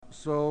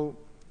So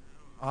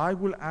I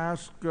will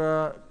ask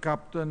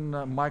Captain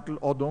Michael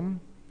Odom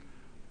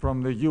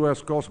from the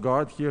U.S. Coast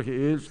Guard. Here he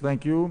is.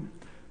 Thank you.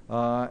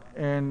 To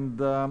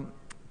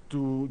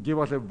give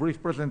us a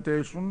brief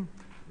presentation.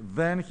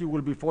 Then he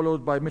will be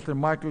followed by Mr.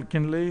 Michael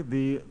Kinley,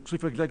 the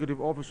Chief Executive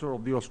Officer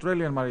of the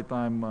Australian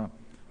Maritime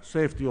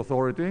Safety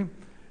Authority.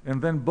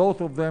 And then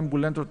both of them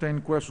will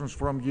entertain questions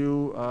from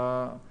you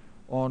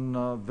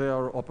on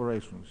their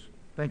operations.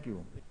 Thank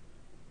you.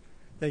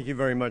 Thank you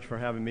very much for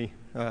having me,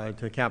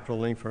 to Capitol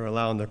Link, for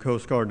allowing the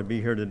Coast Guard to be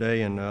here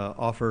today and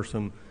offer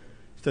some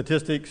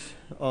statistics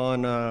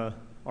on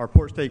our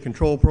Port State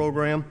Control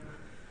Program,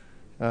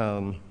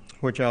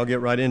 which I'll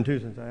get right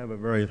into since I have a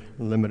very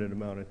limited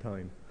amount of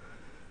time.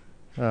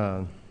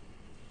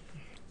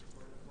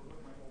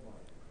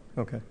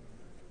 Okay.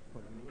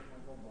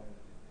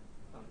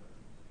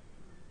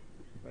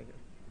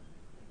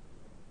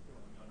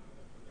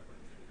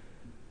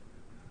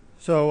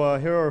 So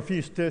here are a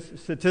few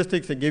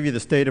statistics that give you the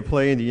state of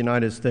play in the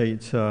United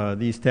States.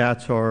 These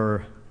stats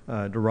are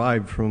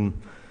derived from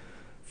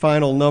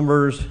final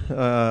numbers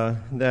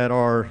that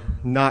are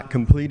not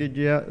completed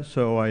yet,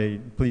 so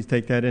please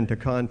take that into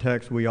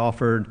context. We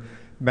offered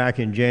back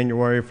in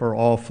January for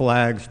all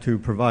flags to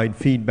provide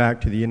feedback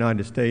to the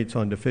United States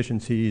on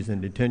deficiencies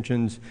and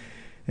detentions,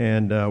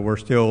 and we're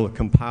still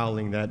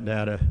compiling that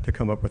data to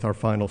come up with our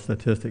final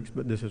statistics,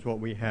 but this is what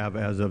we have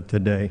as of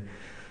today.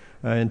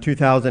 In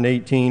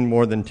 2018,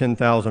 more than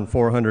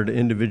 10,400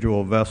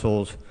 individual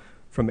vessels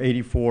from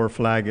 84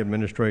 flag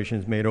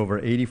administrations made over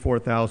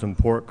 84,000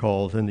 port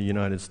calls in the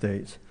United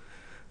States.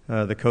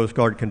 The Coast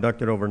Guard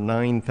conducted over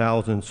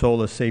 9,000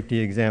 SOLAS safety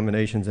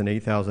examinations and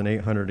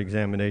 8,800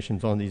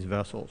 examinations on these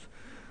vessels.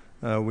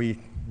 We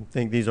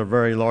think these are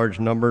very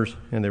large numbers,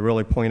 and they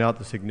really point out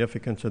the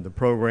significance of the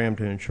program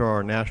to ensure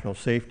our national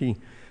safety,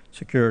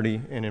 security,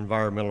 and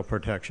environmental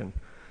protection.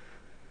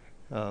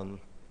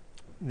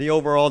 The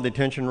overall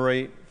detention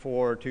rate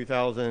for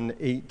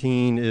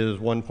 2018 is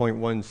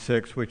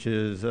 1.16, which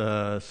is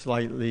a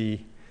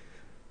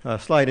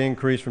slight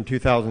increase from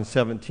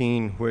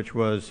 2017, which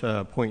was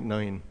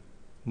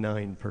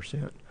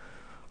 0.99%.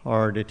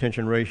 Our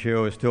detention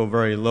ratio is still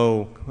very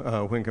low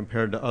when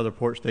compared to other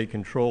port state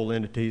control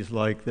entities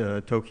like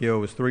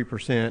Tokyo was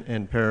 3%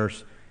 and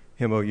Paris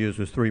MOUs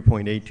was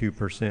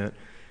 3.82%,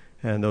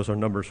 and those are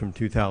numbers from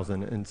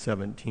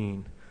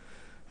 2017.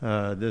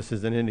 This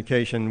is an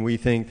indication we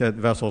think that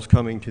vessels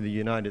coming to the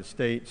United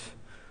States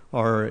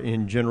are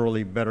in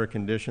generally better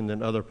condition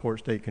than other port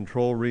state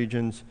control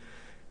regions,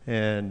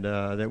 and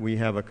that we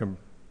have a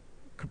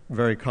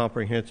very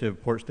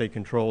comprehensive port state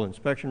control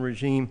inspection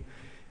regime,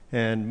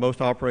 and most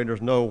operators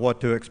know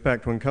what to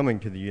expect when coming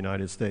to the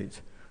United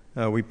States.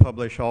 We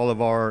publish all of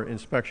our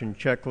inspection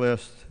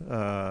checklists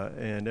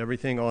and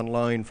everything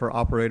online for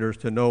operators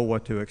to know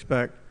what to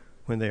expect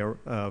when they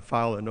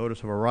file a notice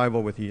of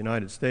arrival with the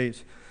United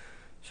States.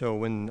 So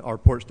when our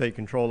port state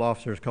control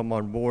officers come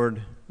on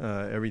board,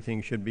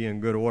 everything should be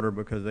in good order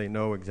because they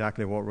know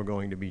exactly what we're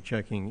going to be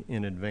checking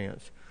in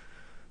advance.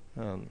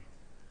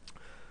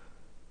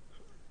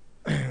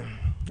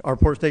 Our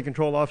port state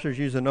control officers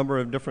use a number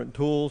of different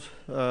tools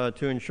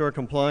to ensure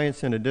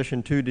compliance in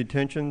addition to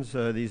detentions.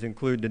 These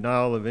include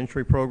denial of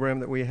entry program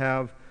that we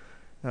have.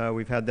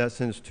 We've had that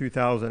since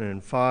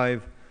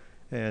 2005,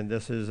 and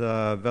this is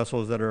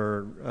vessels that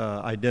are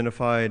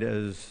identified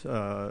as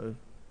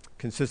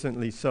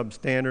consistently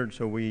substandard,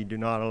 so we do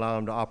not allow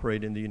them to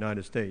operate in the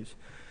United States.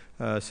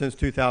 Since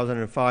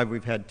 2005,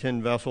 we've had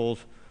 10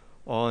 vessels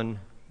on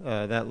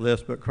that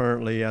list, but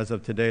currently, as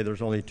of today,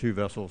 there's only 2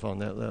 vessels on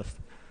that list.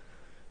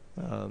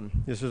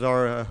 This is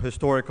our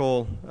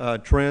historical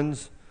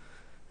trends.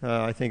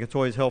 I think it's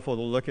always helpful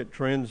to look at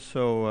trends,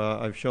 so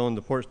I've shown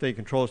the port state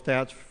control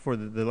stats for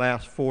the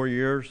last 4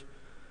 years.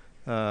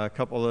 A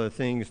couple of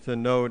things to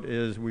note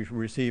is we've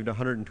received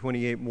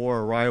 128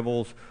 more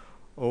arrivals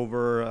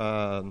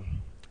over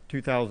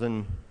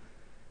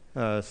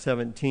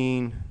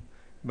 2017,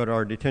 but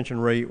our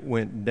detention rate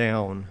went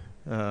down.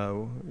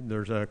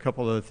 There's a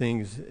couple of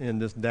things in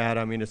this data.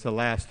 I mean, it's the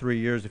last 3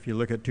 years. If you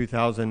look at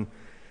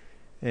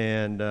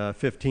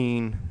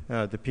 2015,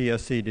 the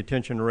PSC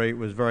detention rate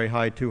was very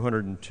high,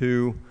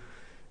 202,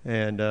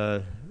 and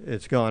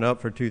it's gone up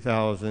for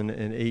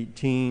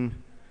 2018.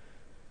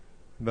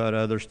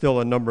 But there's still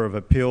a number of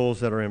appeals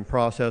that are in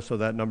process, so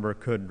that number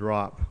could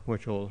drop,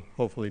 which will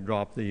hopefully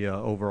drop the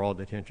overall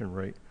detention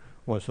rate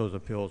once those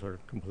appeals are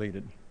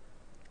completed.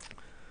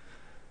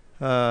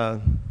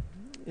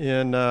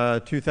 In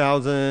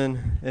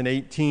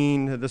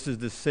 2018, this is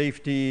the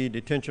safety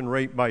detention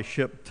rate by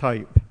ship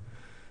type.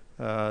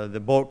 The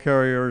bulk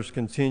carriers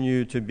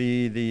continue to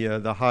be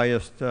the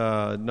highest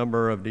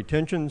number of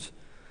detentions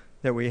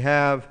that we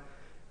have,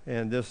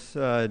 and this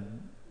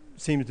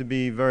seems to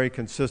be very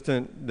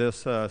consistent.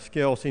 This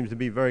scale seems to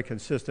be very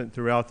consistent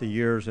throughout the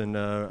years, and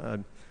I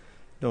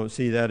don't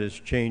see that as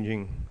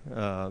changing.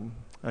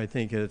 I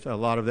think a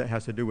lot of that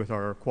has to do with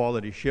our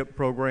quality ship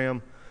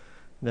program,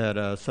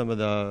 that some of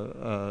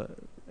the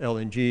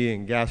LNG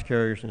and gas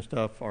carriers and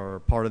stuff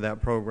are part of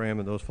that program,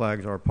 and those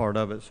flags are part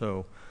of it.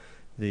 So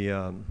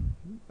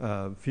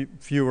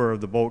fewer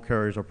of the bulk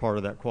carriers are part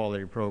of that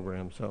quality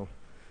program, so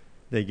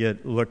they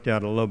get looked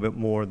at a little bit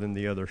more than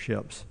the other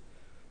ships.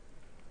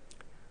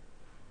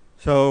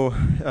 So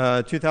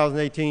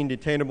 2018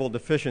 detainable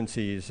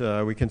deficiencies.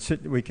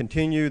 We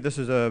continue. This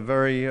is a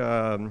very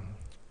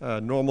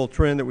normal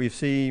trend that we've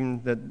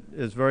seen that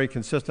is very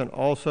consistent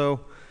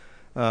also.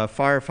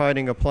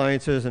 Firefighting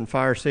appliances and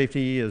fire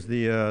safety is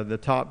the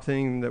top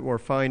thing that we're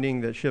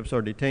finding that ships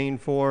are detained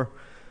for.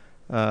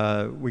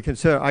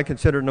 I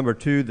consider number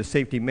 2 the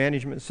safety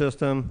management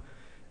system,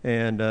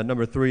 and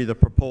number 3 the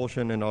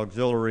propulsion and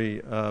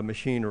auxiliary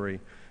machinery.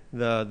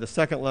 The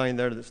second line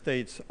there that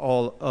states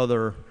all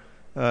other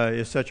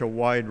is such a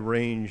wide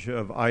range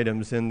of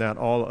items in that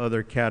all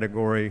other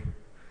category.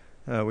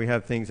 We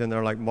have things in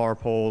there like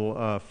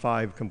MARPOL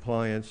 5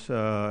 compliance,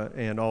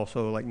 and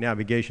also like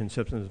navigation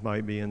systems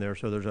might be in there.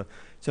 So there's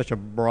such a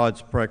broad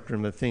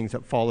spectrum of things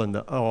that fall in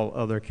the all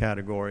other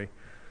category.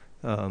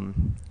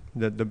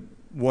 The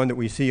one that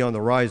we see on the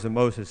rise the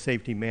most is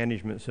safety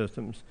management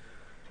systems.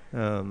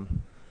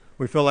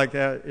 We feel like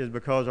that is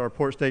because our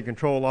port state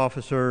control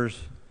officers,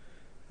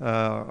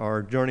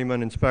 our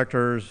journeyman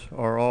inspectors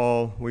are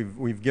all,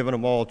 we've given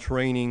them all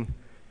training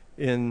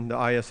in the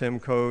ISM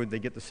code. They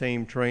get the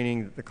same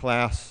training that the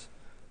class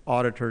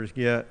auditors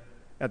get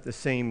at the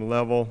same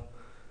level.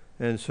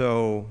 And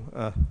so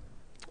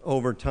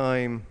over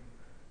time,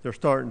 they're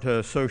starting to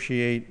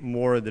associate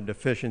more of the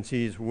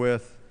deficiencies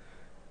with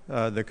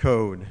the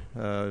code.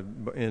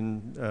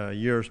 In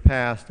years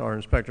past, our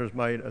inspectors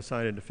might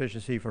assign a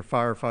deficiency for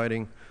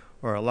firefighting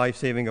or a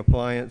life-saving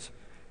appliance,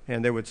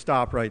 and they would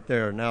stop right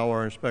there. Now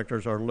our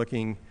inspectors are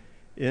looking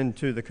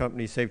into the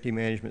company's safety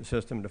management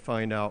system to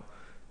find out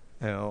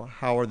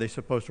how are they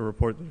supposed to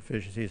report the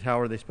deficiencies, how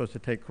are they supposed to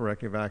take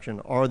corrective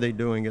action, are they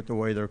doing it the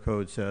way their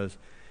code says.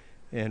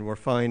 And we're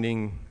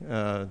finding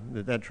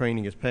that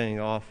training is paying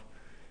off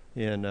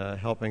in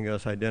helping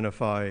us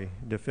identify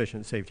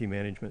deficient safety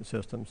management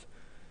systems.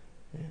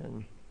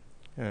 And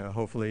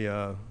hopefully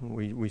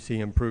we see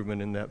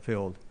improvement in that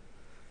field.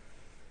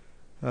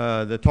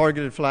 The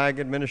targeted flag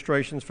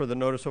administrations for the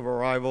notice of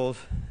arrivals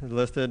is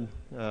listed.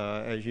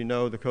 As you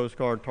know, the Coast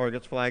Guard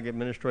targets flag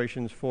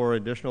administrations for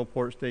additional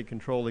port state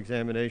control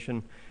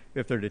examination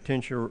if their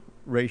detention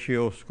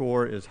ratio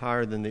score is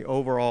higher than the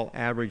overall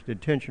average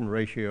detention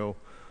ratio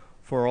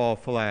for all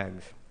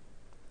flags.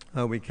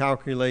 We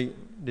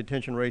calculate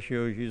detention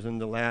ratios using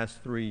the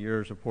last 3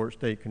 years of port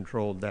state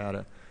control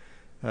data.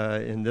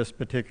 In this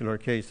particular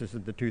case, this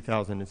is the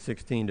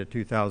 2016 to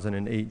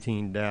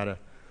 2018 data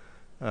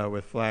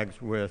with flags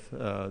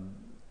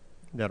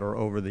that are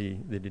over the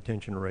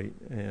detention rate.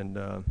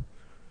 And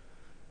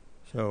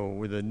so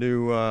with a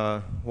new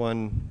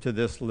one to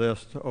this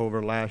list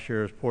over last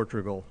year's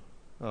Portugal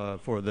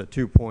for the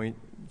 2 points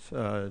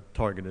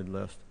targeted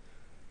list.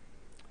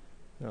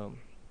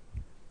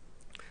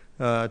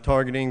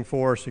 Targeting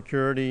for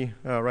security.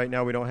 Right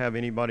now we don't have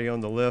anybody on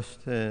the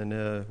list,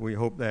 and we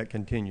hope that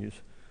continues.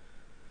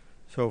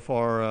 So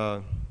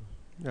far,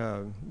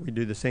 we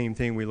do the same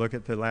thing. We look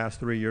at the last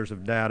 3 years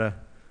of data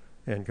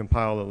and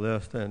compile the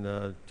list,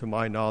 and to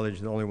my knowledge,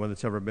 the only one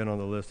that's ever been on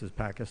the list is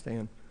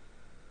Pakistan.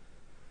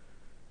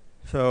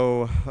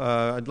 So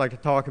I'd like to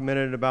talk a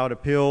minute about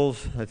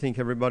appeals. I think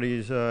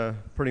everybody's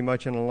pretty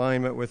much in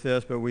alignment with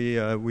this, but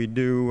we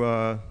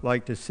do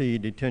like to see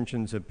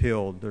detentions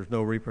appealed. There's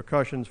no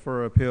repercussions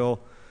for appeal.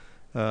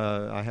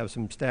 I have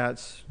some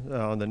stats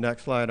on the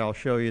next slide I'll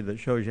show you that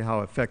shows you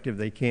how effective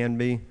they can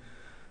be.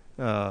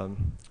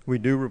 We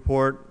do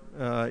report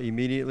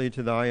immediately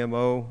to the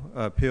IMO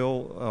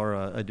appeal or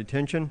a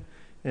detention,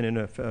 and then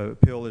if an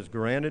appeal is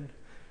granted,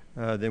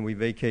 then we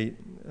vacate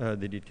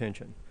the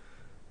detention.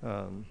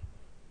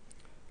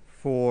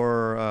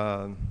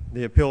 For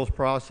the appeals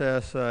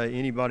process,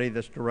 anybody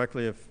that's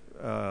directly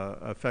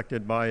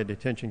affected by a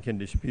detention can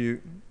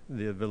dispute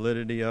the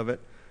validity of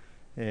it.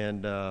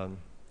 And the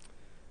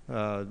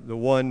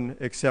one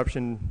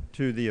exception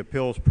to the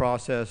appeals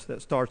process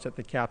that starts at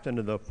the captain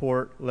of the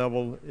port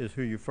level is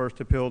who you first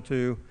appeal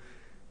to.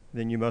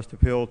 Then you must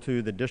appeal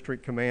to the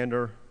district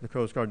commander, the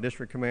Coast Guard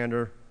district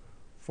commander,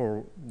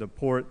 for the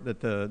port that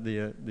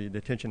the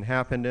detention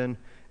happened in,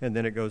 and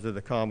then it goes to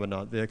the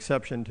commandant. The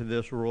exception to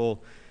this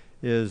rule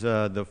is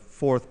the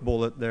fourth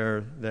bullet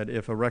there, that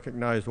if a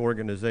recognized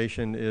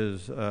organization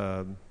is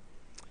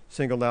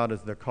singled out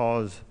as the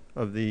cause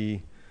of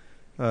the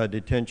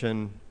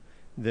detention,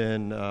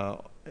 then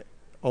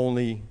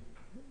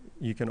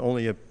you can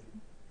only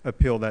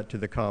appeal that to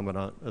the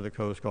commandant of the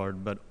Coast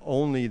Guard, but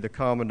only the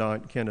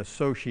commandant can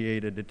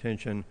associate a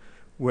detention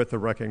with a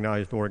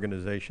recognized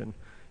organization.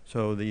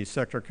 So the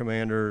sector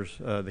commanders,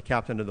 the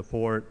captain of the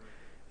port,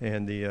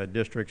 and the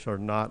districts are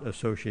not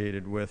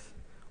associated with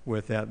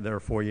that.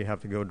 Therefore, you have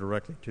to go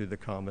directly to the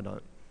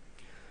commandant.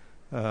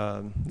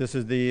 This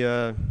is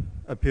the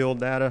appeal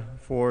data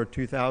for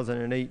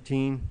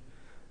 2018.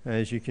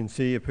 As you can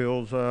see,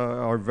 appeals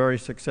are very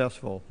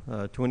successful.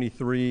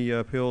 23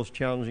 appeals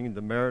challenging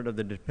the merit of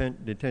the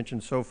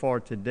detention so far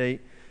to date.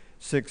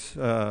 6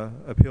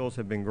 appeals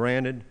have been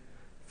granted.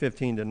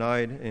 15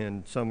 denied,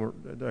 and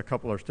a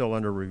couple are still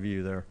under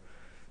review there.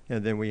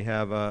 And then we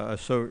have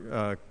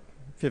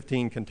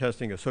 15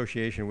 contesting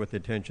association with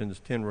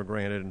detentions, 10 were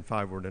granted, and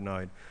 5 were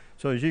denied.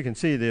 So as you can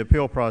see, the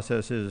appeal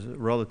process is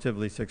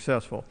relatively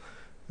successful.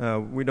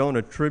 We don't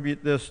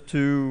attribute this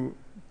to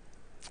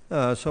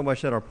so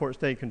much that our Port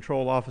State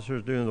Control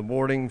officers doing the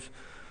boardings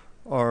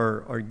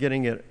are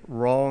getting it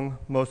wrong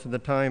most of the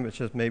time. It's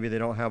just maybe they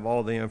don't have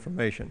all the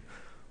information.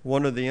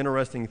 One of the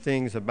interesting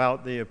things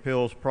about the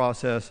appeals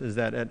process is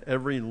that at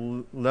every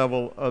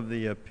level of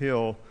the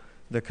appeal,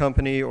 the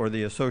company or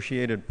the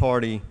associated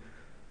party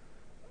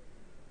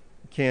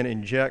can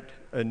inject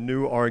a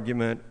new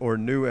argument or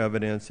new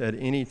evidence at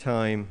any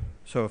time.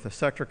 So if a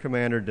sector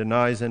commander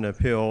denies an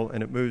appeal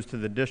and it moves to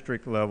the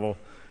district level,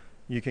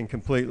 you can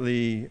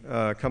completely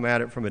come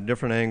at it from a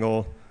different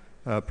angle,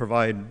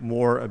 provide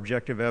more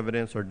objective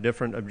evidence or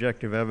different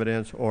objective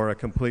evidence, or a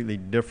completely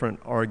different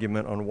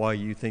argument on why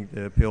you think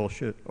the appeal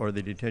should or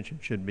the detention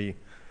should be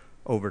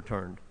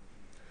overturned.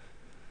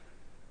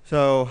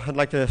 So I'd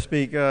like to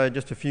speak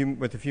with the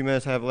few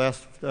minutes I have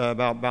left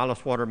about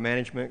ballast water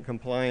management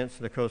compliance.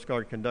 The Coast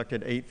Guard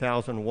conducted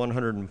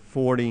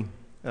 8,140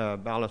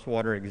 ballast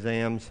water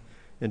exams.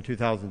 In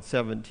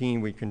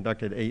 2017, we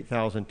conducted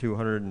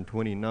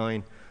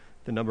 8,229.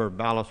 The number of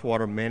ballast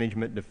water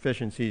management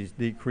deficiencies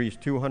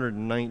decreased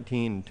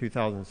 219 in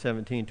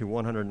 2017 to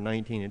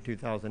 119 in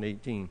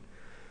 2018.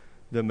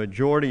 The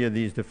majority of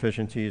these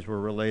deficiencies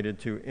were related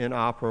to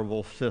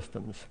inoperable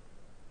systems.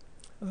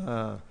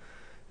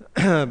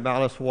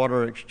 Ballast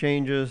water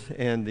exchanges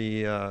and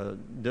the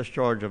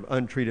discharge of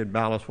untreated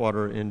ballast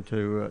water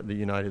into the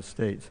United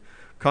States.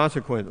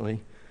 Consequently,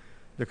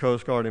 the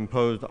Coast Guard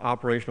imposed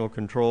operational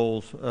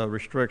controls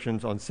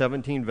restrictions on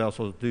 17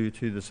 vessels due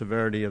to the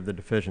severity of the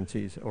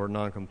deficiencies or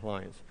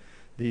noncompliance.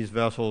 These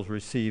vessels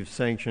received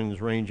sanctions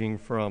ranging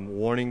from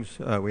warnings.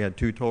 We had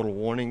 2 total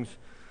warnings.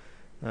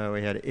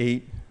 We had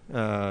 8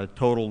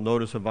 total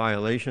notice of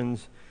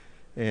violations,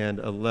 and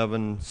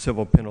 11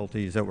 civil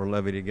penalties that were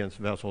levied against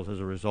vessels as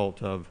a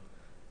result of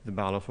the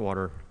ballast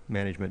water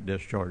management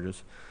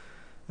discharges.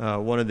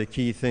 One of the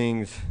key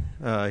things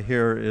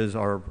here is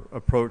our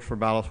approach for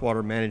ballast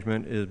water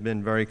management has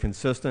been very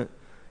consistent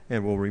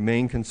and will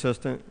remain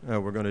consistent.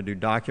 We're going to do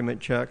document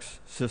checks,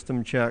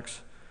 system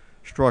checks,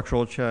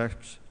 structural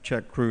checks,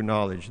 check crew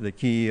knowledge. The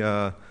key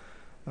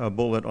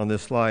bullet on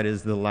this slide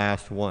is the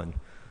last one.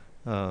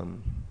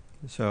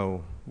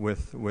 So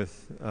with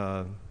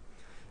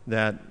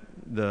that,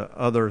 the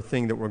other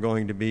thing that we're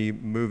going to be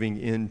moving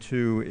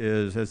into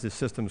is, as the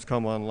systems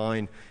come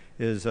online,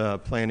 is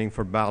planning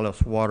for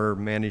ballast water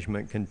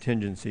management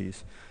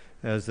contingencies.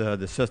 As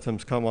the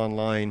systems come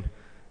online,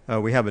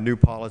 we have a new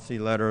policy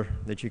letter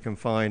that you can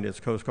find. It's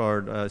Coast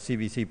Guard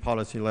CVC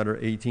Policy Letter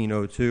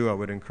 1802. I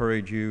would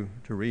encourage you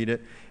to read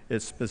it.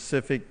 It's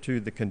specific to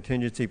the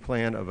contingency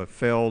plan of a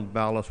failed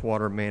ballast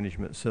water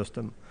management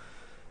system.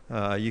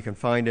 You can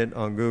find it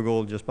on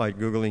Google just by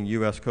Googling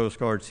U.S. Coast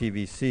Guard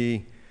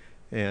CVC.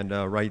 And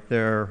right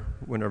there,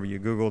 whenever you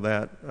Google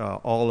that,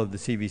 all of the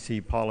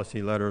CVC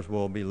policy letters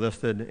will be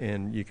listed,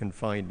 and you can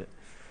find it.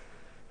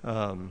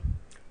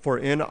 For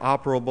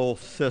inoperable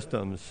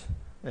systems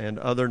and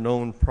other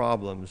known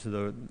problems,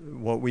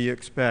 what we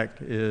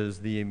expect is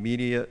the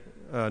immediate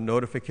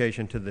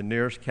notification to the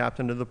nearest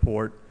captain of the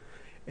port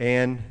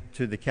and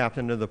to the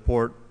captain of the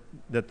port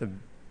that the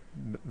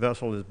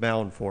vessel is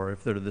bound for.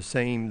 If they're the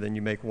same, then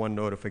you make one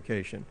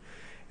notification.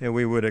 And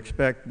we would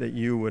expect that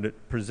you would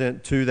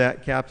present to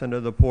that captain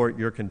of the port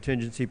your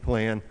contingency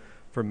plan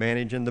for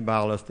managing the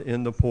ballast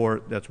in the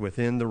port that's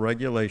within the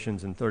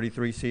regulations in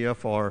 33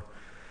 CFR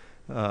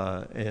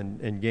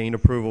and gain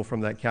approval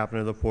from that captain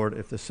of the port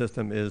if the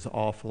system is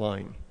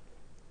offline.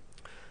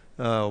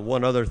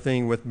 One other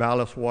thing with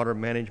ballast water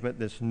management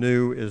that's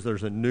new is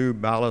there's a new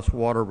ballast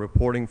water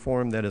reporting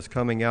form that is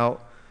coming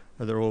out.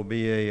 There will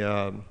be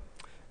a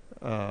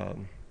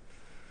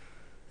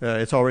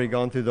it's already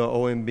gone through the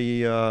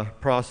OMB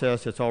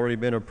process. It's already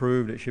been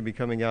approved. It should be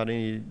coming out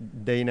any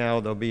day now.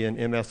 There'll be an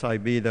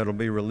MSIB that will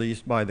be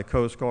released by the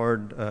Coast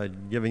Guard,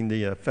 giving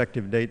the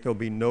effective date. There'll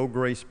be no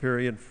grace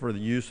period for the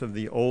use of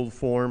the old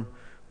form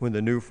when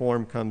the new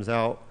form comes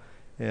out,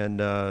 and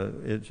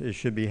it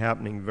should be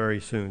happening very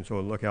soon,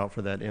 so look out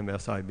for that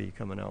MSIB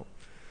coming out.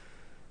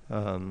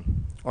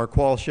 Our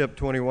Qual Ship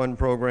 21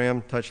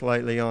 program, touch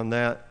lightly on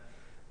that.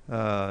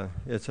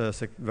 It's a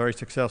very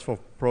successful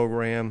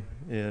program,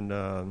 and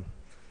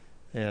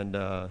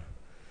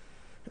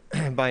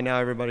by now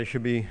everybody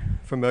should be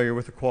familiar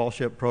with the Qual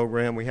Ship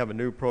program. We have a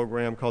new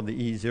program called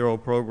the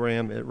E0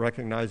 program. It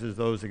recognizes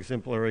those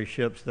exemplary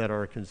ships that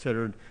are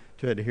considered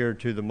to adhere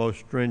to the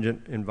most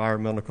stringent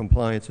environmental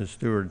compliance and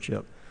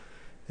stewardship.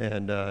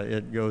 And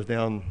it goes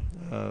down,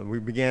 we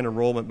began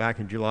enrollment back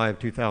in July of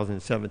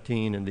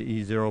 2017 in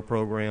the E0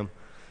 program,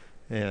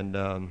 and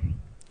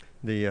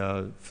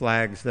the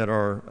flags that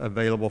are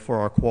available for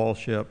our Qual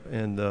Ship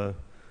and the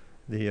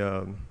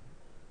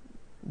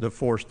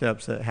 4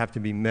 steps that have to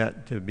be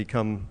met to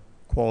become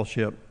Qual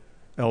Ship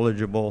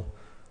eligible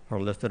are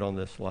listed on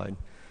this slide.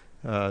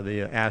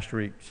 The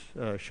asterisk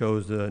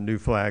shows the new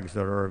flags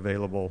that are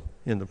available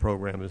in the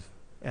program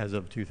as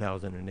of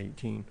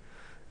 2018.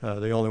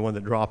 The only one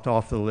that dropped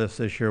off the list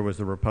this year was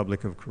the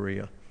Republic of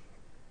Korea.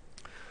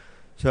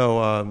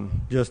 So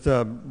just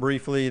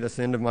briefly, that's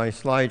the end of my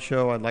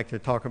slideshow. I'd like to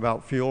talk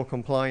about fuel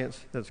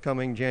compliance that's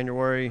coming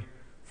January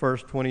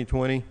 1st,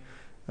 2020.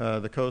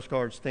 The Coast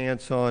Guard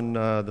stance on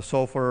the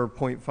sulfur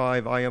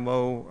 0.5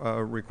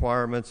 IMO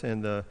requirements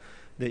and the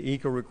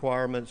ECA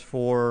requirements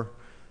for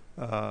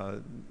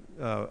of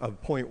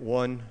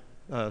 0.1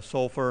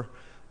 sulfur.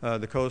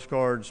 The Coast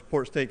Guard's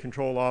port state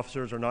control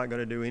officers are not going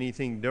to do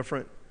anything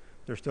different.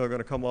 They're still going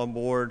to come on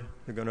board.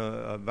 They're going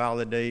to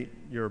validate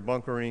your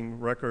bunkering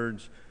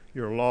records,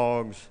 your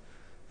logs,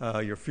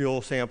 your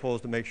fuel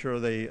samples to make sure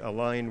they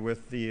align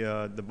with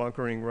the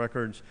bunkering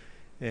records.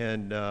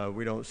 And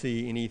we don't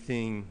see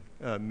anything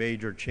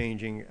major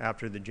changing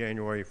after the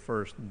January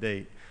 1st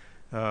date.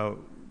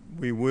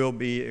 We will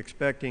be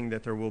expecting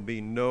that there will be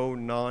no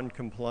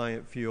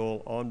non-compliant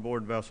fuel on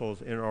board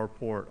vessels in our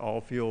port. All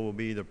fuel will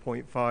be either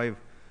 0.5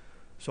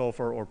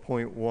 sulfur or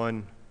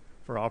 0.1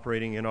 for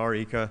operating in our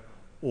ECA,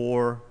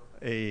 or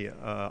a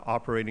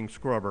operating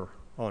scrubber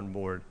on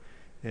board.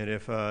 And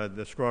if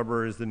the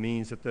scrubber is the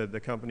means that the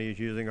company is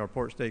using, our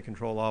port state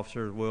control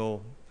officers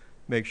will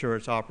make sure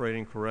it's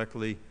operating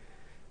correctly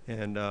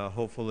and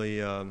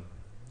hopefully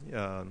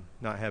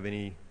not have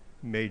any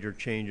major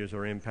changes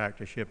or impact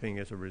to shipping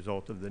as a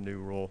result of the new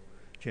rule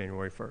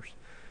January 1st.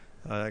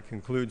 That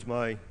concludes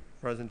my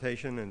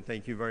presentation, and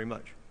thank you very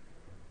much.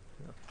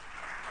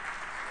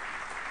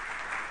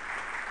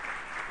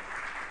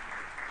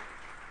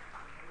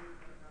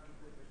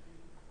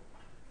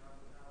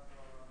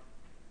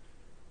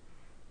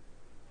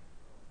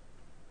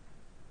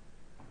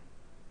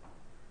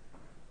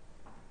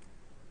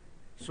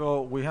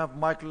 So we have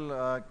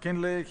Michael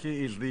Kinley.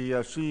 He is the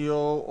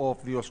CEO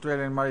of the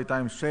Australian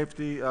Maritime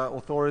Safety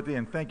Authority,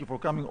 and thank you for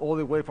coming all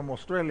the way from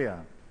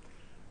Australia.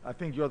 I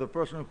think you're the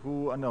person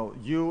who, no,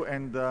 you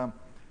and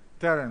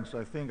Terence,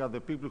 I think, are the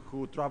people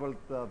who traveled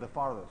the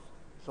farthest.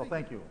 So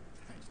thank you.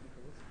 Thanks,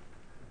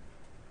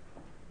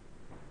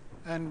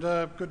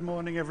 Nicholas. And good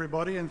morning,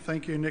 everybody, and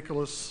thank you,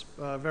 Nicholas,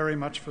 very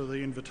much for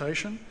the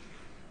invitation.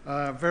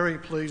 Very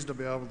pleased to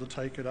be able to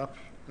take it up.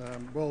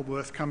 Well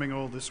worth coming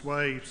all this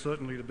way,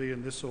 certainly to be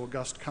in this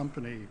august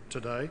company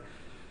today.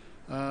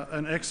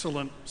 An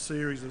excellent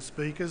series of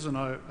speakers, and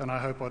I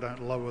hope I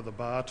don't lower the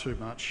bar too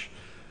much.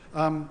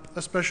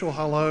 A special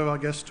hello, I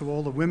guess, to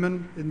all the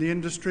women in the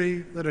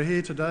industry that are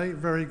here today.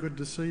 Very good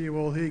to see you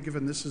all here,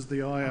 given this is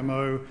the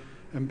IMO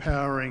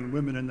Empowering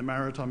Women in the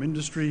Maritime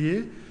Industry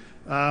year.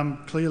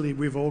 Clearly,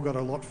 we've all got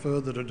a lot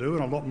further to do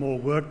and a lot more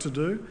work to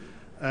do,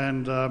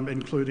 and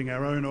including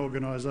our own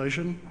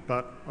organisation,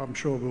 but I'm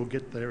sure we'll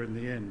get there in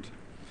the end.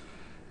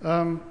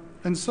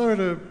 And so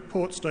to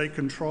Port State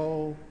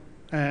Control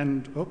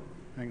and, oh,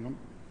 hang on.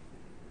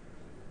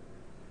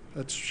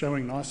 That's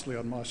showing nicely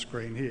on my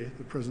screen here,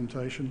 the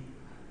presentation.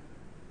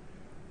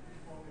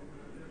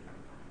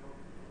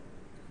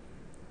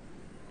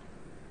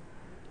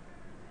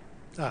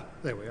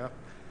 There we are.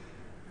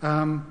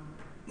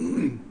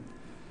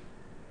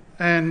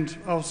 And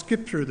I'll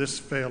skip through this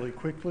fairly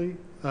quickly.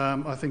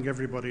 I think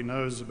everybody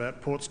knows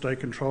about Port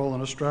State Control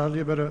in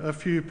Australia, but a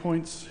few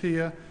points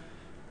here.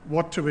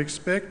 What to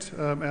expect.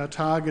 Our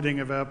targeting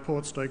of our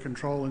Port State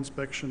Control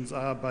inspections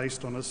are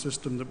based on a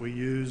system that we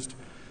used,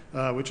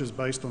 which is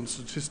based on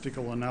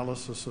statistical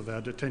analysis of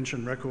our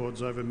detention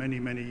records over many,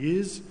 many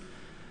years.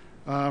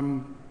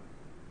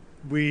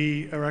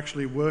 We are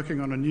actually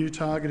working on a new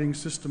targeting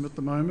system at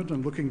the moment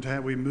and looking to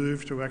how we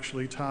move to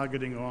actually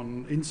targeting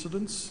on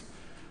incidents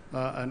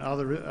and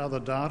other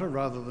data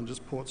rather than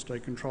just Port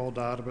State Control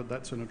data, but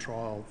that's in a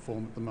trial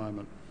form at the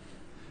moment.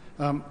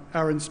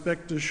 Our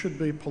inspectors should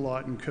be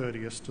polite and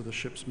courteous to the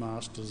ship's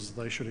masters.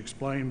 They should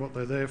explain what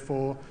they're there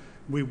for.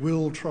 We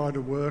will try to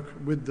work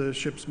with the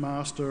ship's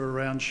master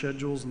around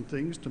schedules and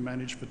things to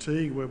manage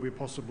fatigue where we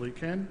possibly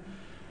can.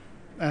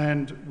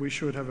 And we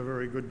should have a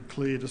very good,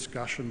 clear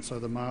discussion so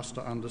the master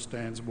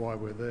understands why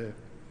we're there.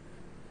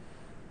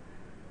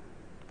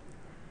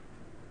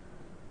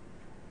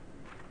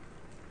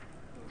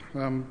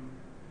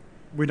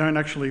 We don't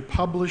actually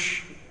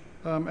publish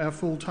our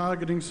full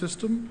targeting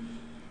system,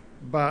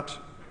 but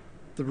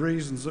the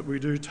reasons that we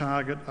do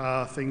target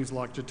are things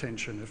like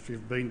detention. If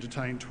you've been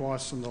detained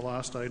twice in the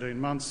last 18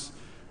 months,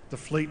 the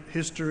fleet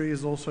history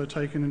is also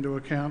taken into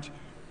account,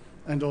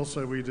 and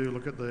also we do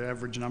look at the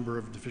average number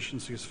of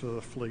deficiencies for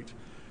the fleet.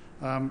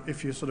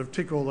 If you sort of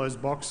tick all those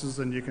boxes,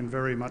 then you can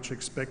very much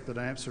expect that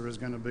AMSA is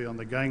going to be on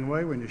the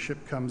gangway when your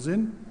ship comes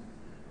in.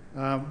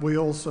 We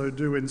also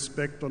do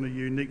inspect on a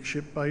unique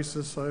ship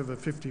basis over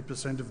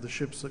 50% of the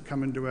ships that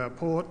come into our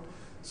port,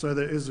 so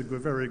there is a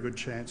very good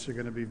chance you're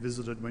going to be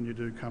visited when you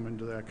do come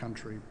into our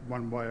country,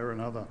 one way or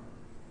another.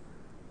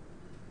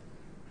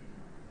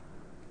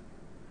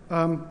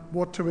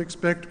 What to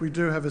expect? We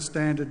do have a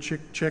standard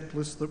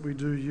checklist that we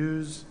do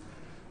use.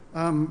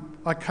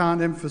 I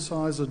can't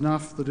emphasise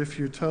enough that if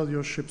you tell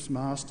your ship's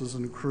masters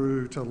and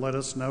crew to let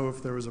us know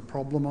if there is a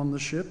problem on the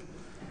ship,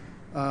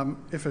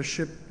 If a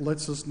ship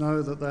lets us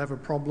know that they have a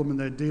problem and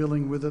they're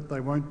dealing with it,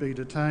 they won't be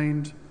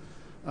detained.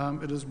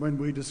 It is when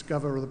we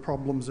discover the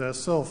problems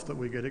ourselves that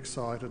we get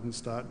excited and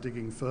start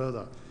digging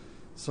further.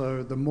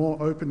 So the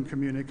more open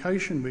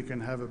communication we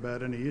can have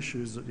about any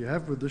issues that you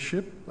have with the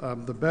ship,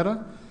 the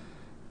better.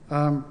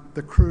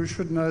 The crew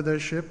should know their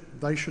ship.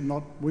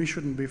 We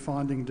shouldn't be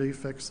finding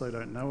defects they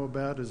don't know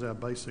about, is our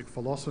basic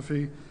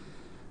philosophy.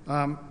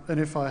 And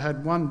if I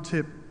had one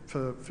tip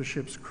for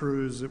ships'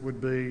 crews, it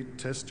would be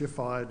test your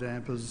fire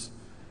dampers,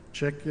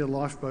 check your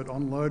lifeboat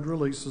on-load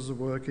releases are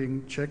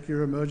working, check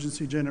your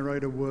emergency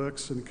generator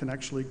works and can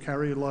actually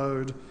carry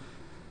load,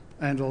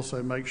 and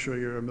also make sure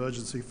your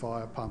emergency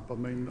fire pump. I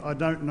mean, I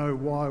don't know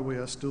why we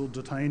are still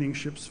detaining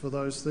ships for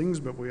those things,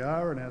 but we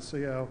are, and I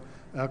see our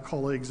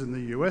colleagues in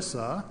the US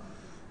are.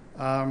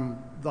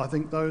 I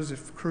think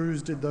if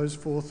crews did those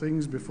 4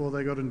 things before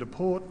they got into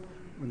port,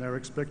 when they were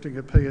expecting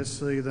a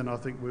PSC, then I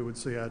think we would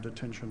see our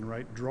detention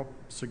rate drop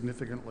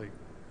significantly.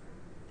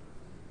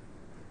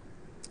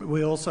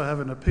 We also have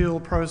an appeal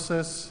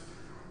process.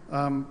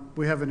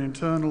 We have an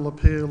internal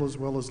appeal as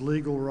well as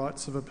legal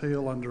rights of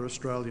appeal under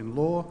Australian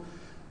law.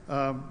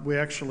 We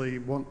actually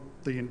want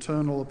the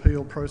internal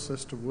appeal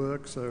process to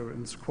work, so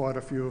quite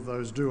a few of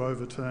those do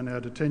overturn our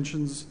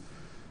detentions.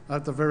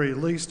 At the very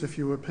least, if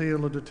you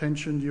appeal a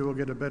detention, you will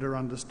get a better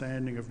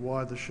understanding of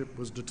why the ship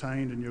was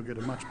detained and you'll get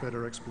a much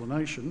better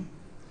explanation.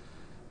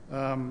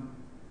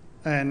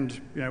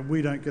 And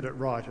we don't get it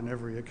right on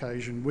every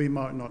occasion. We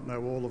might not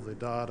know all of the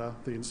data.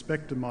 The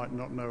inspector might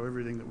not know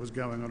everything that was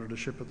going on at a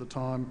ship at the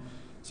time.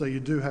 So you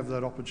do have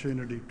that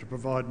opportunity to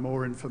provide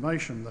more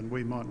information than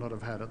we might not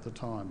have had at the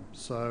time.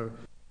 So,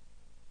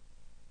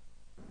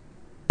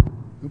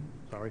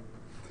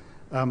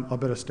 I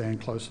better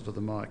stand closer to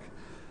the mic.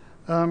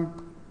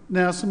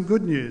 Now, some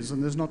good news,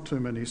 and there's not too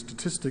many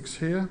statistics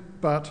here,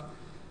 but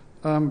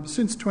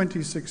since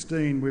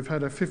 2016, we've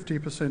had a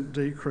 50%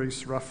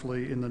 decrease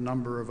roughly in the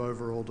number of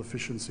overall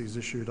deficiencies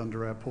issued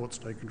under our port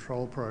stay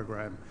control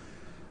program.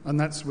 And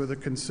that's with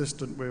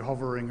we're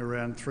hovering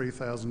around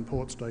 3,000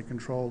 port stay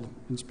control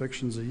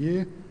inspections a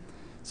year.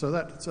 So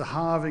that's a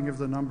halving of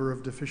the number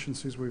of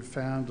deficiencies we've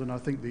found, and I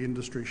think the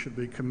industry should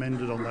be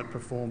commended on that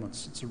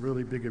performance. It's a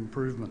really big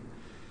improvement.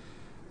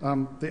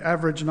 The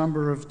average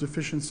number of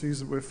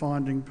deficiencies that we're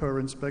finding per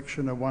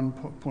inspection are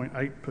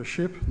 1.8 per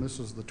ship, and this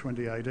is the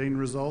 2018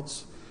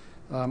 results.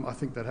 I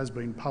think that has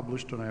been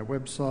published on our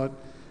website.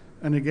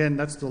 And again,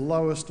 that's the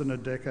lowest in a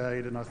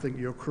decade, and I think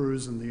your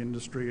crews in the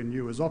industry and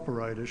you as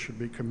operators should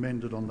be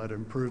commended on that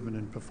improvement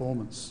in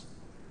performance.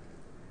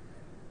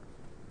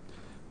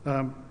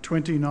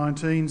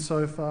 2019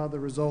 so far, the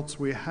results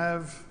we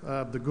have,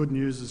 the good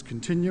news is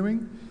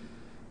continuing.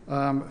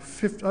 Over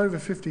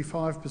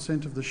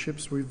 55% of the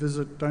ships we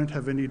visit don't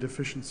have any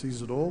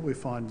deficiencies at all. We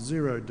find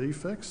 0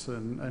 defects,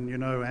 and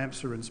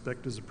AMSA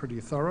inspectors are pretty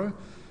thorough.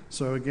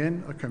 So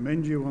again, I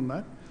commend you on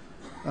that.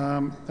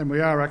 And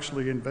we are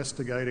actually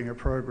investigating a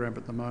program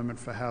at the moment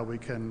for how we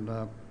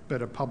can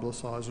better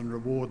publicise and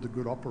reward the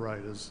good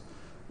operators.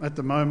 At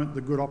the moment,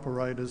 the good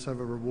operators have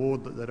a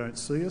reward that they don't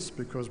see us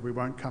because we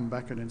won't come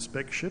back and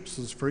inspect ships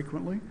as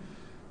frequently.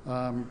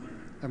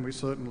 And we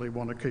certainly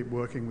want to keep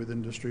working with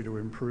industry to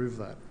improve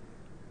that.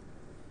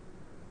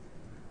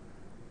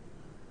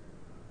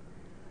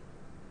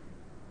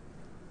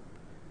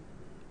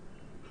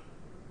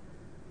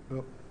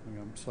 Oh,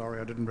 I'm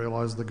sorry, I didn't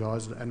realise the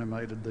guys had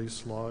animated these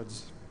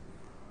slides,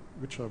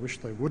 which I wish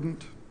they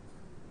wouldn't.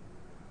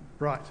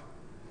 Right.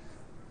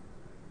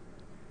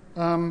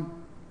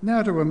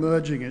 Now to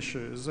emerging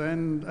issues,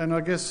 and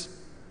I guess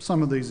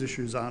some of these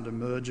issues aren't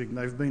emerging.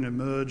 They've been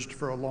emerged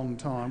for a long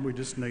time. We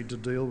just need to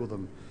deal with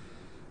them.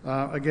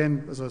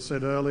 Again, as I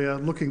said earlier,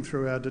 looking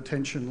through our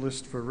detention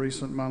list for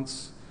recent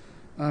months,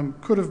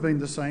 could have been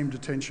the same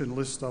detention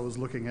list I was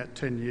looking at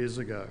 10 years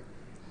ago.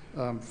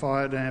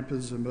 Fire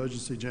dampers,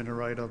 emergency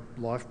generator,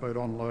 lifeboat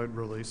on-load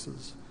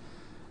releases.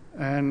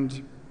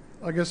 And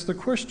I guess the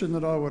question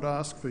that I would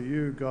ask for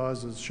you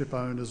guys as ship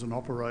owners and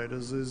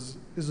operators is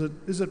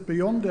it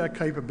beyond our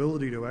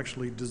capability to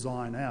actually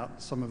design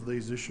out some of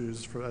these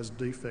issues as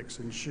defects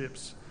in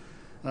ships?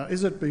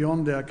 Is it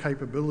beyond our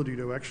capability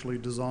to actually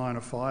design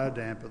a fire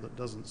damper that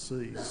doesn't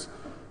seize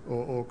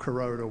or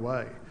corrode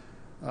away?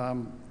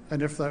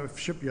 And if the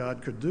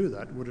shipyard could do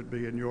that, would it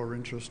be in your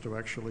interest to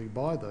actually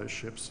buy those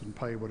ships and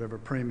pay whatever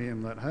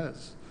premium that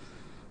has?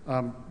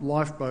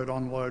 Lifeboat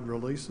on-load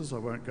releases, I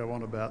won't go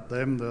on about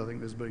them. I think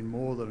there's been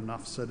more than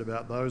enough said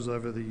about those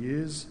over the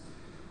years.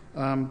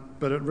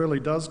 But it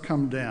really does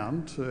come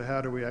down to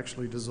how do we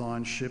actually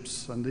design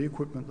ships and the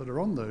equipment that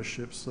are on those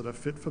ships that are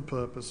fit for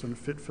purpose and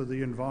fit for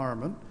the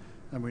environment,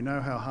 and we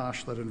know how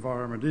harsh that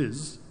environment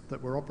is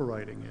that we're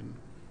operating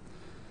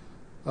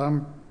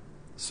in.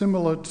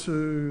 Similar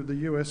to the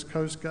US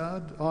Coast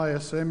Guard,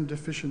 ISM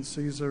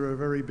deficiencies are a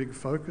very big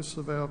focus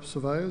of our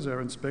surveyors,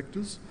 our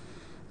inspectors.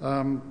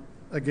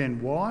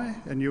 Again, why?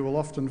 And you will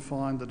often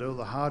find that all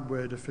the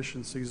hardware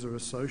deficiencies are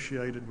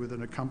associated with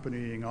an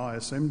accompanying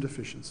ISM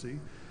deficiency.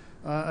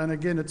 And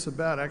again, it's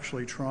about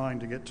actually trying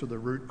to get to the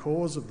root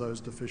cause of those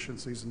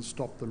deficiencies and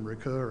stop them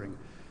recurring.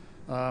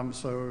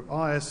 So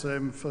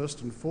ISM,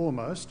 first and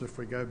foremost, if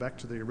we go back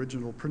to the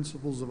original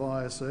principles of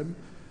ISM,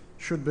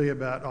 should be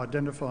about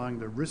identifying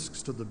the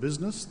risks to the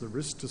business, the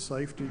risk to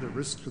safety, the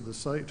risk to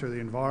the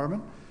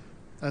environment,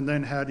 and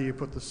then how do you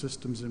put the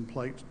systems in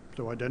place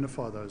to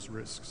identify those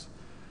risks.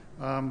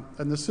 And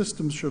the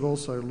systems should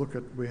also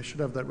we should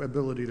have that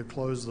ability to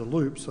close the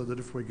loop so that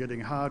if we're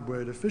getting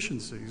hardware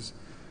deficiencies,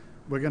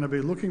 we're going to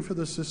be looking for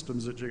the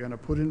systems that you're going to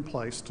put in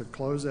place to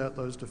close out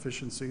those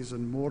deficiencies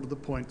and, more to the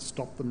point,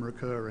 stop them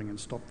recurring and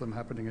stop them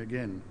happening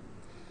again.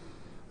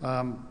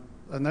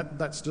 And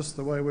that's just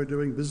the way we're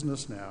doing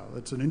business now.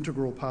 It's an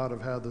integral part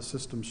of how the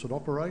system should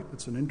operate.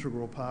 It's an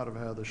integral part of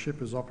how the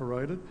ship is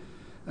operated.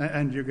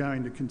 And you're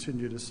going to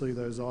continue to see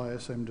those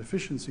ISM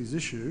deficiencies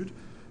issued,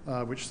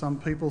 which some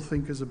people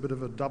think is a bit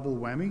of a double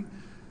whammy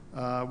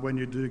when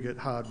you do get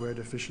hardware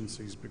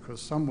deficiencies, because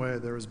somewhere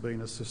there has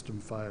been a system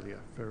failure,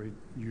 very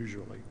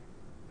usually.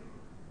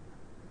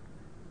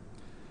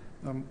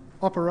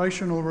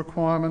 Operational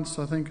requirements,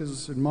 I think,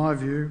 is, in my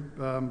view,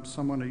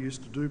 someone who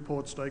used to do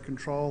port stay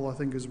control, I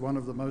think is one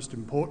of the most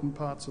important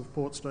parts of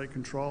port stay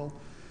control.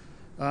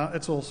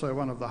 It's also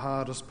one of the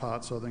hardest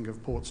parts, I think,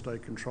 of port stay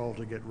control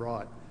to get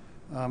right.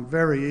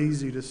 Very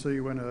easy to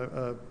see when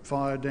a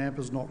fire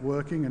damper's not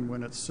working and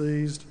when it's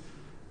seized.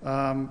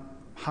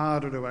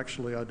 Harder to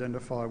actually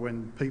identify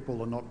when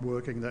people are not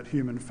working, that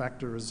human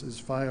factor is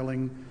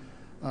failing,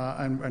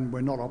 and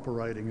we're not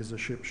operating as a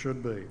ship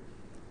should be.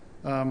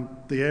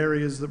 The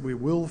areas that we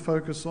will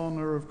focus on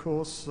are, of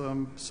course,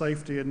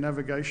 safety and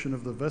navigation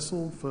of the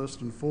vessel, first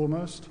and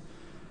foremost.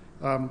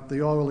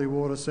 The oily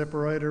water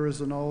separator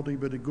is an oldie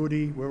but a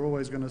goodie. We're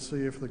always going to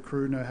see if the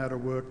crew know how to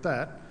work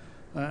that.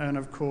 And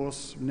of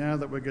course, now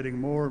that we're getting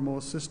more and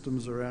more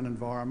systems around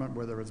environment,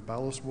 whether it's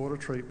ballast water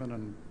treatment,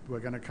 and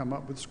we're going to come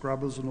up with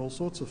scrubbers and all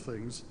sorts of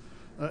things,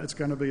 it's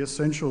going to be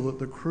essential that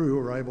the crew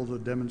are able to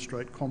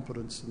demonstrate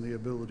competence and the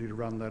ability to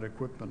run that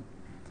equipment.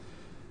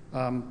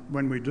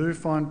 When we do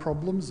find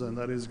problems, then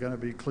that is going to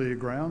be clear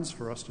grounds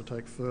for us to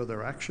take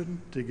further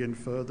action, dig in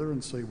further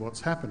and see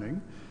what's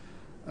happening.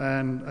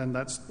 And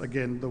that's,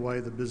 again, the way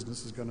the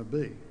business is going to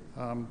be.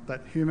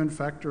 That human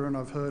factor, and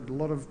I've heard a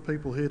lot of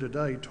people here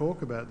today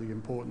talk about the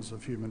importance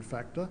of human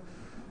factor.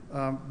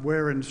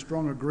 We're in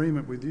strong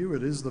agreement with you.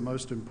 It is the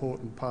most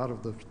important part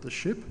of the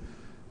ship,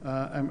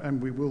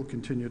 and we will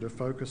continue to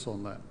focus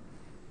on that.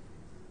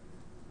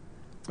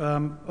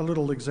 A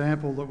little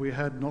example that we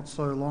had not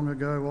so long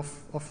ago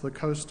off the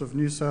coast of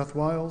New South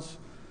Wales.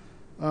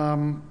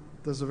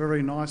 There's a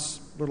very nice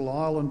little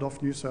island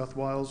off New South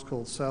Wales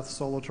called South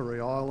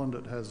Solitary Island.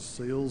 It has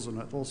seals and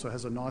it also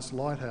has a nice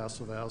lighthouse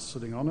of ours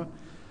sitting on it.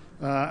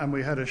 And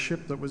we had a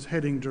ship that was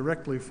heading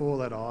directly for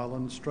that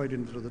island, straight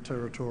into the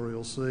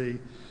territorial sea.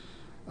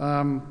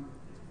 Turned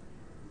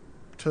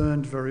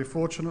very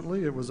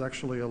fortunately. It was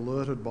actually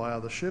alerted by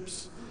other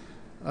ships.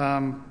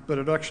 But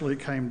it actually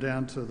came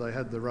down to they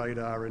had the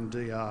radar in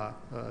DR,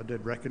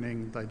 dead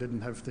reckoning. They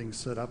didn't have things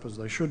set up as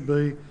they should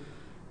be.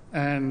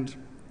 And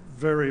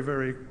very,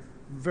 very,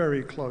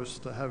 very close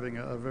to having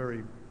a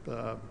very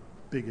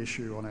big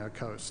issue on our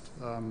coast.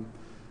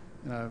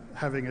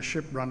 Having a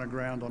ship run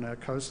aground on our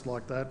coast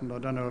like that, and I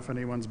don't know if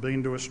anyone's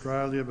been to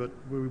Australia, but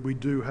we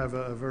do have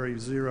a very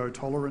zero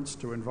tolerance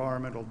to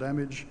environmental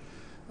damage.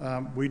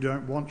 We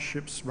don't want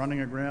ships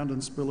running aground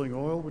and spilling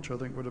oil, which I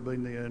think would have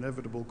been the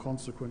inevitable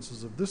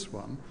consequences of this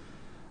one.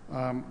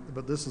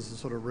 But this is the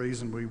sort of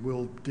reason we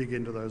will dig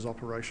into those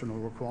operational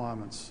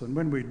requirements. And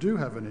when we do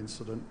have an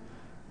incident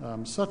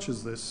such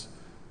as this,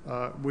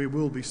 we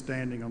will be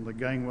standing on the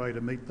gangway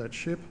to meet that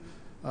ship,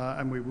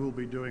 and we will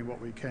be doing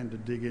what we can to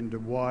dig into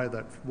why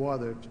the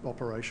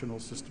operational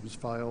systems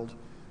failed,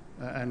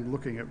 and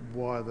looking at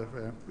why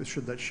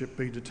should that ship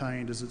be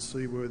detained? Is it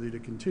seaworthy to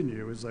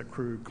continue? Is that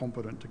crew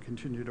competent to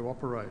continue to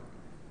operate?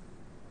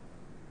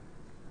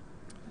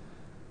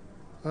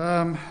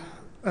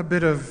 A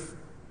bit of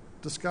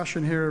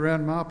discussion here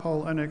around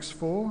MARPOL Annex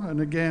 4, and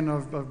again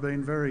I've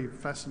been very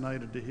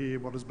fascinated to hear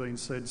what has been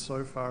said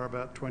so far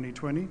about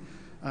 2020,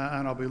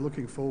 and I'll be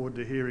looking forward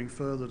to hearing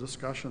further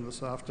discussion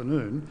this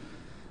afternoon.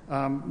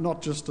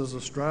 Not just as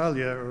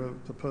Australia, or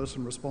the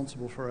person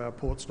responsible for our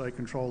port stay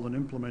control and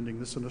implementing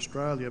this in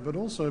Australia, but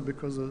also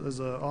because as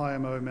an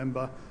IMO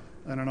member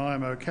and an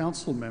IMO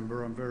council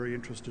member, I'm very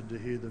interested to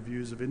hear the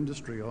views of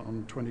industry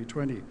on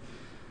 2020.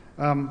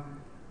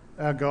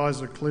 Our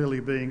guys are clearly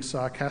being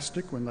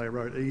sarcastic when they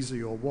wrote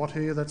easy or what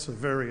here. That's a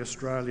very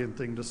Australian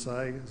thing to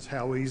say. It's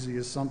how easy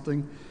is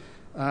something,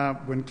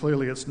 when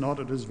clearly it's not.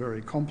 It is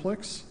very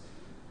complex.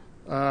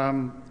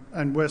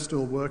 And we're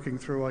still working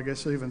through, I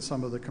guess, even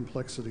some of the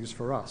complexities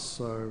for us.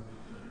 So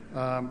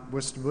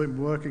we're still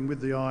working with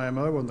the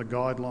IMO on the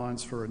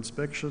guidelines for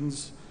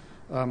inspections.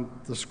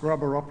 The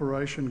scrubber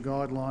operation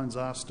guidelines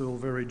are still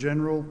very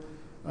general.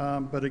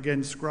 But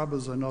again,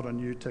 scrubbers are not a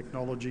new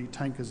technology.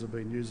 Tankers have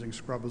been using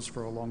scrubbers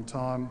for a long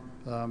time.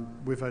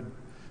 We've had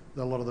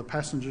a lot of the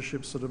passenger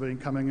ships that have been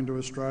coming into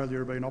Australia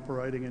have been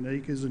operating in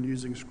ECAs and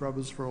using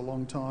scrubbers for a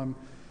long time.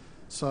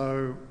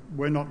 So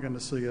we're not going to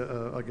see,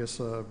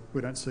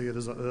 we don't see it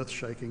as an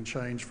earth-shaking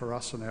change for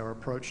us in our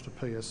approach to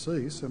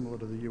PSC, similar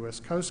to the US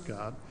Coast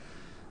Guard,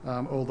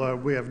 although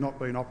we have not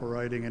been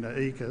operating in an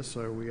ECA,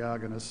 so we are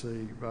going to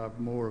see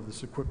more of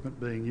this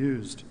equipment being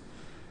used.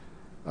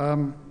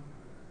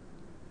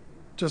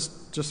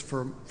 Just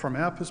from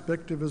our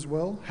perspective as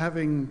well,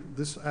 having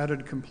this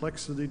added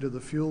complexity to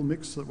the fuel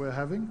mix that we're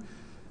having,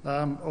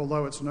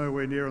 although it's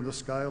nowhere near on the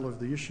scale of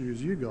the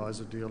issues you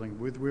guys are dealing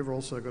with, we've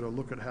also got to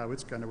look at how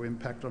it's going to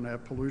impact on our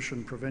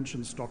pollution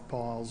prevention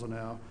stockpiles and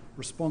our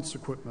response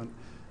equipment.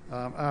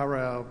 Are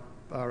our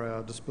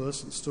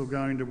dispersants still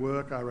going to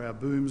work? Are our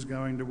booms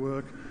going to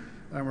work?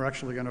 And we're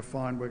actually going to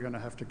find we're going to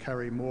have to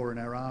carry more in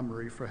our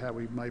armoury for how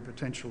we may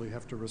potentially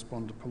have to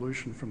respond to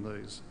pollution from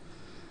these.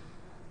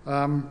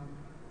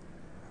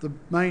 The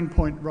main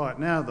point right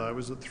now, though,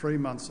 is that 3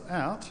 months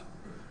out,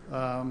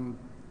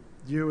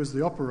 you as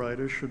the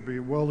operator should be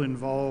well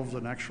involved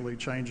in actually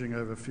changing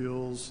over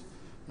fuels.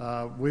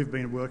 We've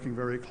been working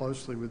very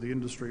closely with the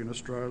industry in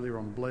Australia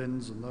on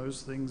blends and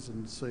those things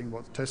and seeing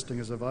what testing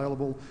is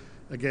available.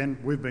 Again,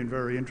 we've been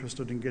very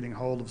interested in getting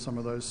hold of some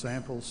of those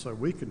samples so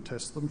we can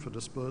test them for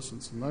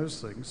dispersants and those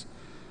things.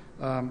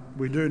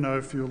 We do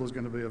know fuel is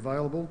going to be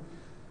available,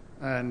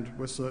 and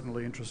we're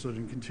certainly interested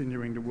in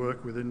continuing to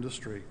work with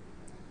industry.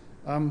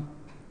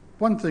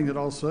 One thing that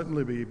I'll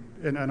certainly be,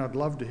 and I'd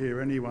love to hear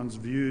anyone's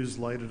views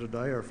later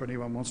today, or if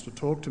anyone wants to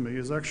talk to me,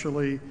 is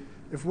actually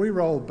if we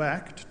roll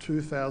back to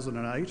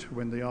 2008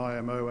 when the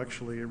IMO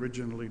actually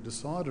originally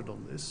decided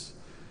on this,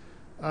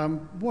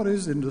 what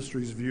is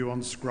industry's view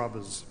on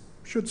scrubbers?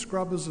 Should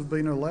scrubbers have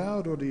been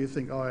allowed, or do you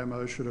think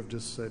IMO should have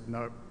just said,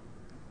 no,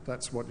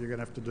 that's what you're going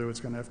to have to do, it's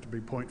going to have to be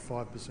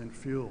 0.5%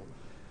 fuel?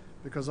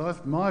 Because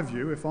my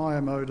view, if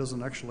IMO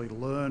doesn't actually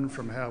learn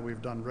from how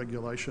we've done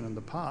regulation in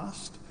the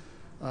past,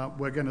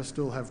 we're going to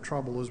still have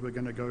trouble as we're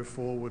going to go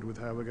forward with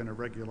how we're going to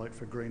regulate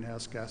for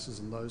greenhouse gases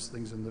and those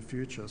things in the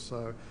future.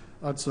 So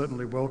I'd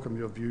certainly welcome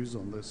your views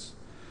on this.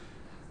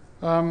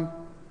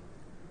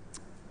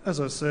 As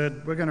I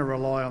said, we're going to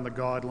rely on the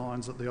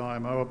guidelines that the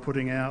IMO are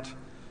putting out.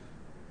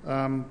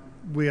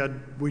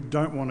 We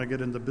don't want to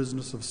get in the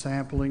business of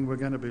sampling. We're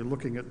going to be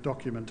looking at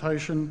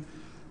documentation.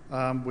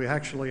 We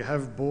actually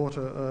have bought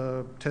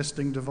a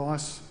testing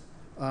device.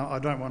 I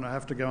don't want to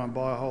have to go and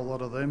buy a whole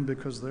lot of them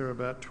because they're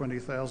about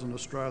 20,000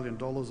 Australian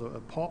dollars a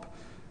pop,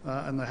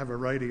 and they have a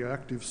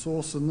radioactive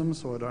source in them,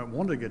 so I don't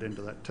want to get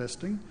into that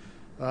testing.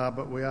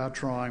 But we are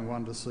trying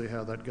one to see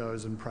how that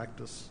goes in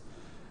practice.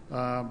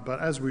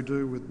 But as we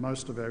do with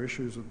most of our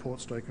issues with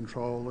port state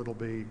control, it'll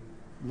be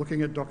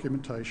looking at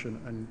documentation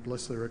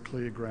unless there are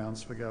clear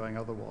grounds for going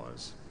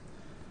otherwise.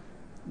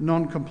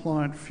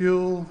 Non-compliant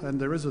fuel, and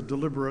there is a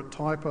deliberate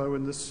typo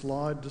in this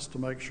slide just to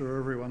make sure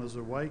everyone is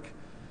awake,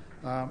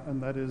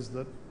 and that is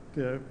that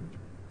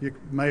you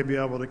may be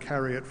able to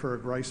carry it for a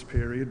grace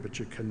period, but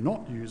you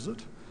cannot use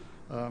it.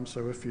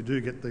 So if you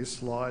do get these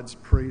slides,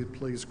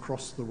 please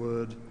cross the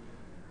word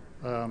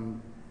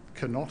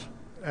cannot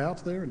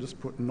out there and just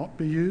put not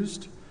be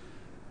used.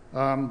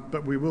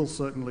 But we will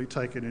certainly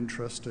take an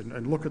interest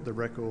and look at the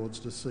records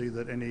to see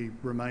that any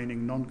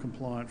remaining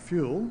non-compliant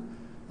fuel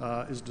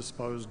is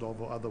disposed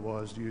of or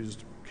otherwise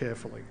used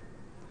carefully.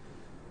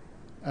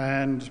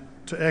 And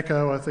to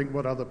echo, I think,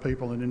 what other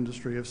people in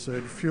industry have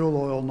said, fuel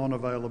oil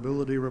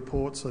non-availability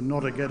reports are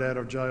not a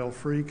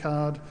get-out-of-jail-free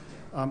card.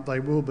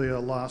 They will be a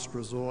last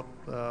resort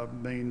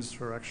means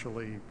for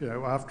actually,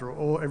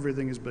 after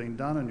everything has been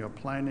done and your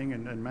planning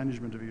and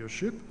management of your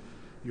ship,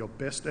 your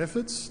best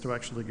efforts to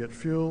actually get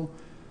fuel,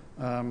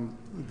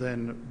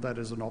 then that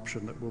is an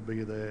option that will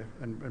be there.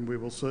 And we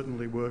will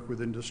certainly work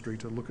with industry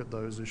to look at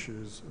those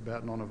issues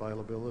about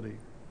non-availability.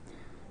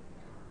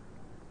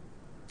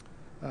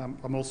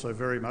 I'm also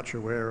very much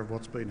aware of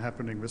what's been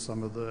happening with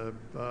some of the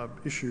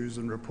issues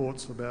and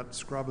reports about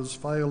scrubbers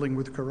failing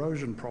with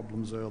corrosion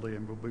problems early,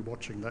 and we'll be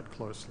watching that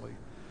closely.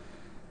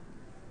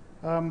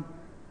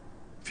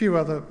 Few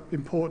other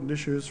important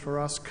issues for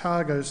us.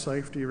 Cargo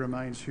safety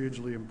remains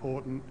hugely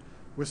important.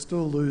 We're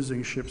still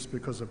losing ships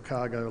because of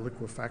cargo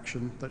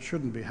liquefaction. That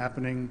shouldn't be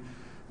happening.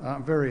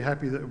 I'm very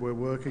happy that we're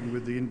working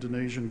with the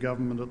Indonesian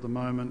government at the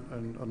moment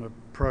and on a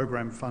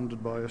program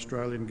funded by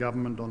Australian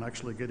government on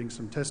actually getting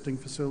some testing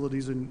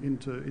facilities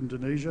into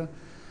Indonesia.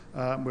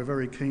 We're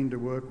very keen to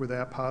work with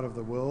our part of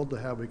the world to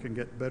how we can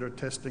get better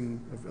testing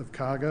of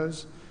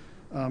cargoes.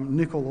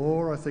 Nickel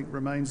ore, I think,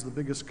 remains the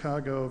biggest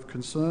cargo of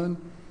concern.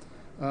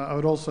 I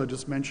would also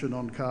just mention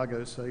on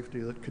cargo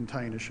safety that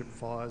container ship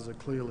fires are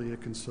clearly a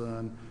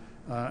concern.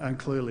 And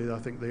clearly, I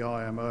think the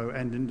IMO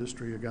and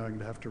industry are going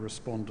to have to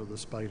respond to the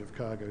spate of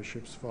cargo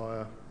ships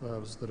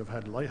fires that have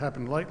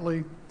happened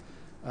lately.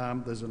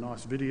 There's a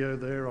nice video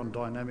there on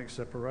dynamic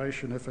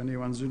separation if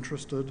anyone's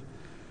interested.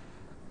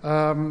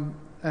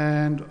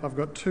 And I've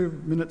got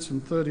 2 minutes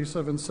and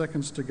 37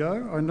 seconds to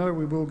go. I know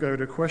we will go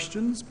to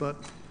questions, but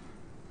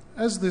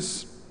as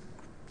this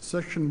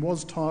section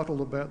was titled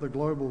about the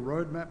global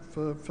roadmap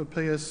for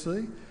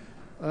PSC,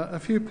 a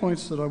few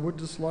points that I would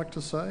just like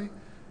to say.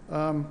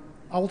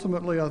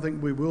 Ultimately, I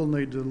think we will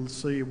need to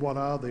see what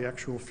are the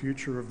actual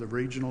future of the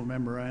regional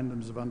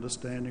memorandums of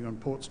understanding on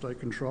port state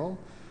control.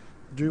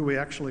 Do we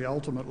actually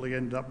ultimately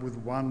end up with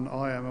one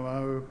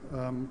IMO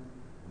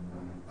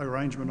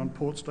arrangement on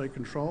port state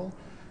control?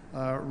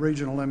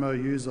 Regional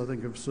MOUs, I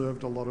think, have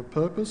served a lot of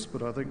purpose,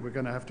 but I think we're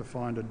going to have to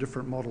find a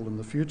different model in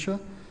the future.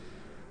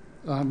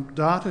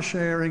 Data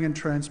sharing and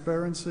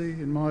transparency,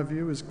 in my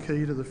view, is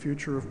key to the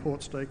future of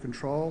port state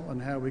control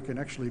and how we can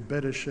actually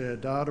better share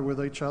data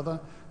with each other.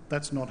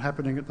 That's not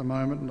happening at the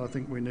moment, and I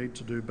think we need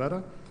to do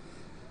better.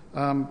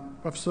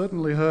 I've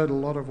certainly heard a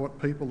lot of what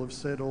people have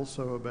said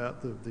also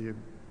about the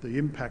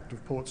impact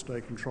of port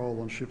state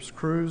control on ships'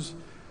 crews.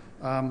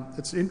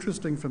 It's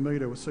interesting for me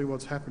to see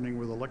what's happening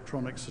with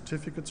electronic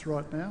certificates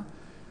right now.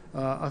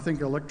 I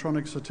think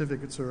electronic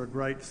certificates are a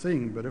great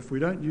thing, but if we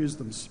don't use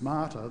them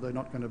smarter, they're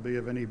not going to be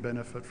of any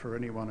benefit for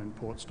anyone in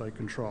port state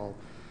control.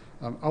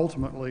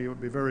 Ultimately, it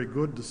would be very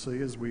good to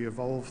see as we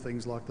evolve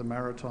things like the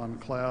maritime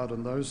cloud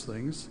and those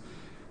things.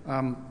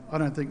 I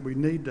don't think we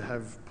need to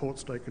have port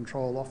state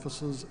control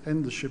officers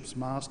and the ship's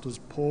masters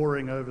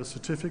poring over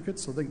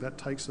certificates. I think that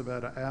takes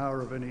about an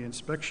hour of any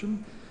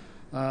inspection.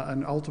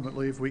 And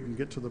ultimately, if we can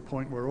get to the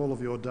point where all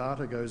of your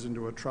data goes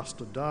into a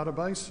trusted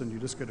database and you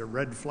just get a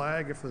red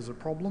flag if there's a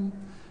problem,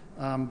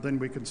 then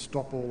we can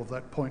stop all of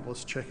that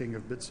pointless checking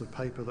of bits of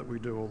paper that we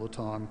do all the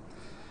time.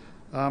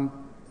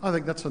 I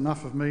think that's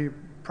enough of me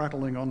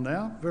prattling on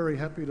now. Very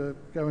happy to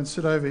go and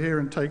sit over here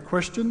and take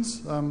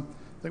questions.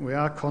 I think we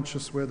are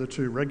conscious we're the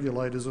two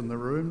regulators in the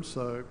room,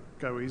 so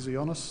go easy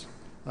on us.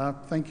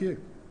 Thank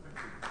you.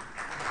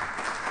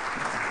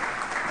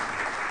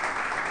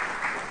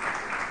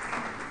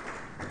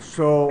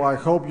 So I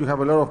hope you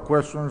have a lot of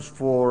questions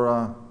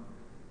for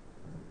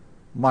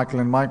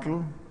Michael and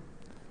Michael.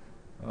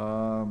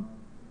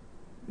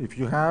 If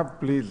you have,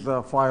 please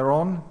fire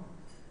on.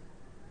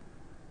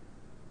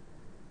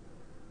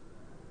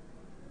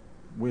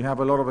 We have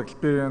a lot of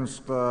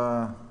experienced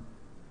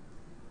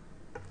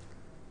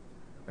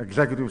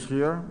executives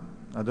here.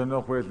 I don't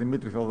know where's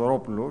Dimitri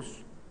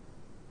Theodoropoulos.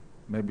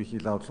 Maybe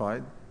he's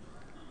outside.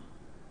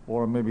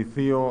 Or maybe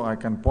Theo, I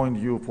can point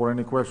you for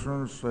any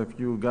questions. If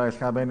you guys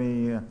have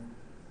any,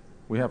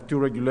 we have two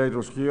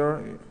regulators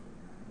here.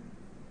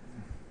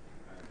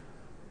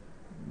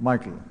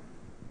 Michael.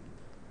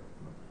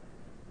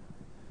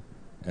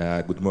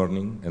 Good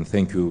morning, and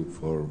thank you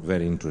for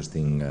very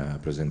interesting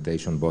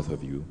presentation, both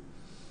of you.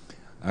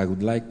 I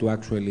would like to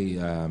actually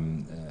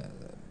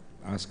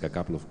ask a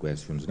couple of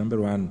questions.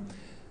 Number one,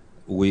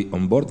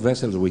 on board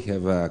vessels we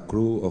have a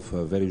crew of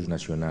various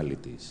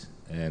nationalities,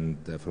 and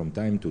from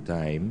time to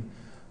time,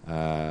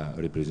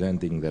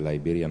 representing the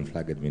Liberian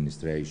Flag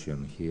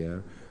Administration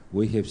here,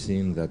 we have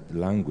seen that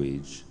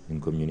language in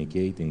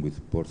communicating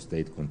with port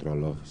state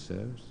control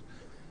officers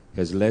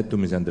has led to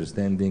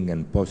misunderstanding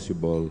and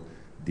possible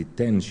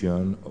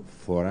detention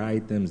for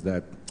items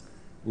that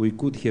we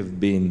could have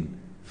been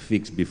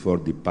fixed before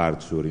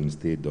departure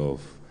instead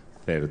of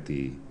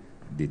 30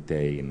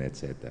 detain,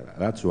 etc.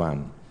 That's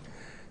one.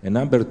 And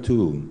number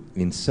two,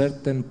 in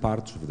certain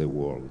parts of the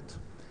world,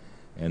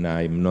 and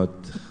I'm not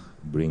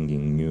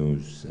bringing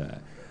news,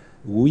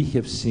 we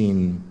have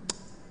seen,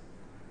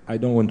 I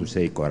don't want to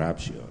say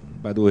corruption,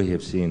 but we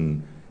have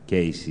seen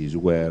cases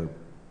where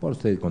port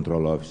state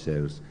control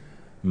officers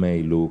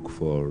may look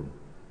for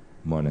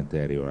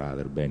monetary or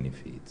other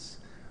benefits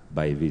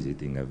by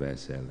visiting a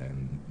vessel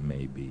and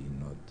maybe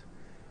not.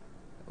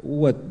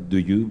 What do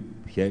you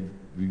have?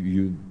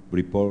 You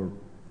report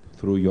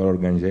through your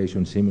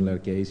organization similar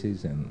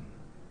cases, and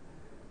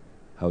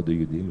how do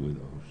you deal with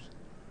those?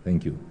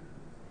 Thank you.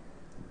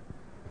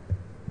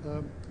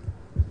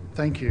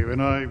 Thank you.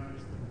 And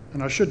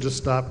I should just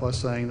start by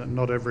saying that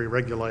not every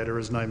regulator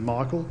is named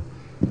Michael.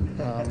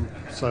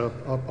 So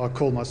I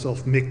call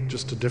myself Mick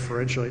just to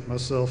differentiate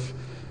myself.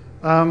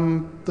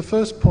 The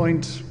first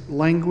point,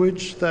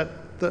 language, that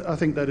I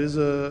think that is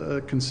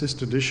a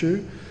consistent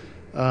issue.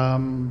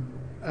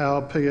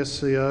 Our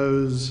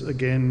PSCOs,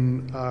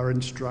 again, are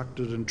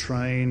instructed and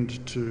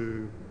trained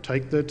to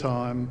take their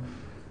time,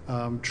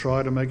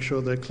 try to make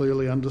sure they're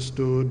clearly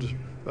understood,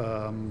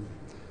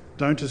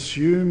 don't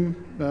assume.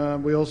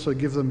 We also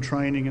give them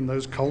training in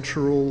those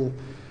cultural,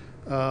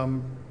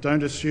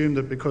 don't assume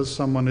that because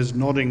someone is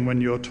nodding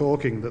when you're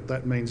talking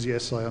that means,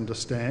 yes, I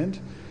understand.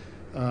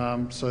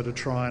 So to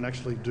try and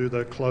actually do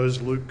the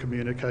closed loop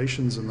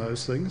communications and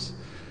those things.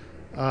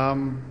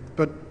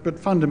 But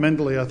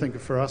fundamentally, I think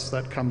for us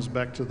that comes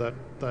back to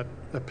that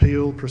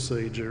appeal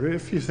procedure.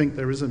 If you think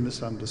there is a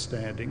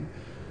misunderstanding,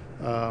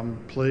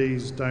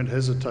 please don't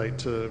hesitate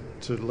to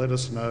let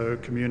us know,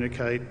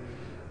 communicate.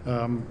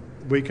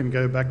 We can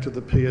go back to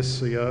the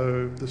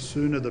PSCO. The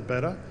sooner the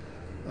better.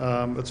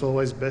 It's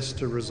always best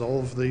to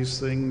resolve these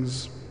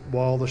things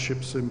while the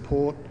ship's in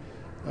port.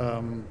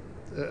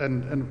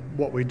 And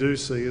what we do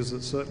see is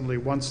that certainly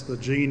once the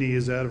genie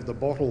is out of the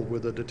bottle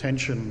with a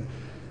detention,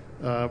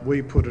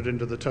 we put it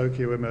into the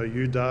Tokyo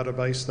MOU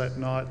database that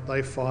night.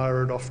 They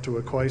fire it off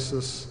to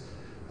Aquasis,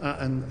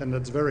 and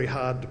it's very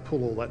hard to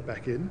pull all that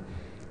back in.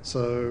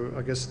 So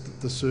I guess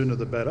the sooner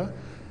the better.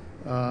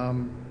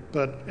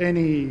 But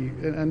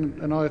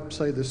and I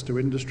say this to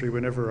industry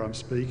whenever I'm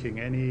speaking,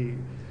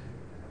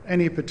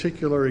 any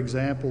particular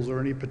examples or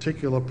any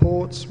particular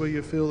ports where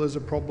you feel there's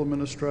a problem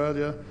in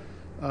Australia,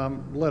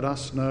 let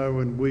us know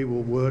and we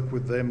will work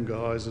with them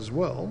guys as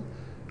well.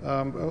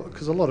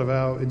 Because a lot of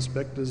our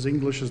inspectors,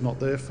 English is not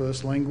their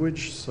first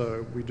language,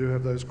 so we do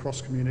have those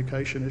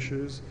cross-communication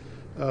issues.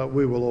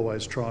 We will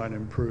always try and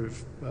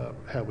improve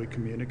how we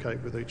communicate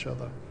with each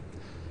other.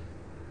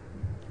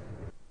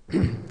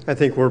 I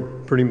think we're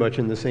pretty much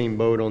in the same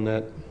boat on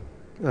that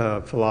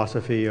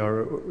philosophy.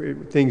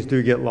 Things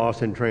do get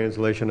lost in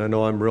translation. I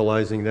know I'm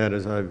realizing that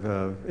as I've,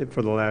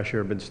 for the last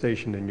year, been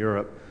stationed in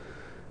Europe.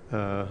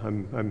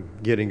 I'm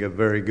getting a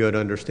very good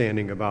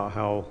understanding about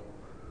how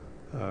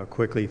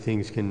quickly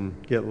things can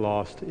get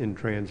lost in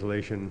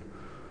translation.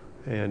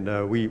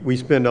 And we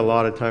spend a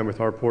lot of time with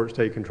our port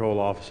state control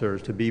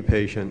officers to be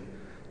patient,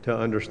 to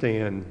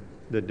understand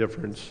the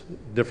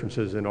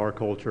differences in our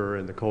culture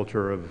and the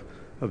culture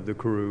of the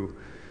crew,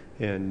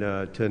 and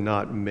to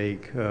not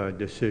make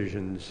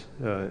decisions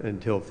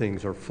until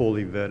things are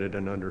fully vetted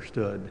and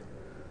understood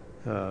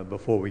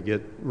before we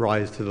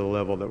rise to the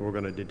level that we're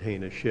going to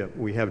detain a ship.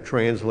 We have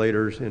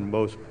translators in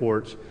most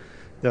ports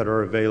that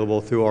are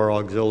available through our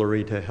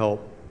auxiliary to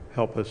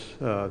help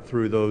us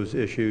through those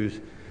issues.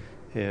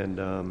 And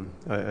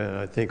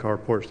I think our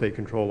port state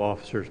control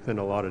officers spend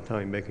a lot of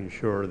time making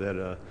sure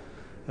that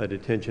a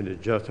detention is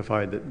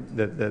justified,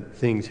 that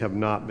things have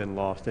not been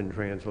lost in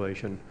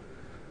translation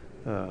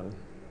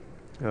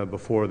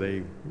before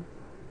they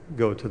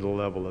go to the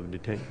level of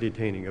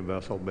detaining a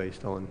vessel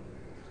based on,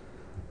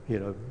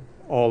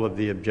 all of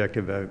the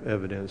objective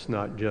evidence,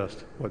 not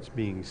just what's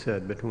being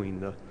said between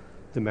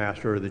the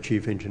master or the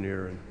chief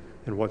engineer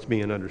and what's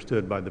being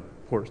understood by the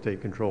port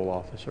state control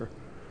officer.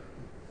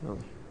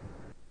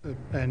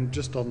 And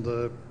just on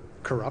the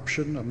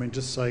corruption,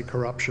 just say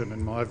corruption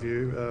in my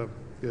view.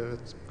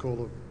 It's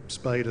called a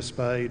spade a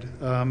spade.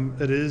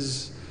 It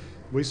is,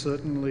 we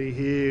certainly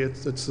hear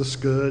it's the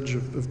scourge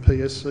of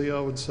PSC, I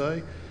would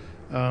say.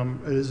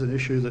 It is an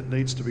issue that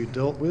needs to be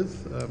dealt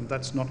with.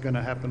 That's not going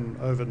to happen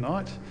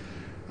overnight.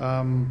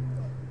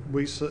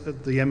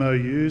 The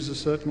MOUs are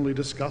certainly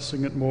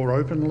discussing it more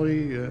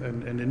openly,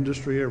 and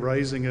industry are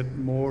raising it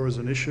more as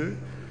an issue.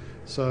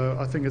 So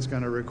I think it's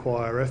going to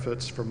require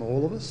efforts from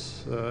all of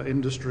us,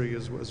 industry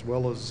as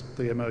well as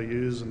the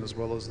MOUs and as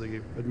well as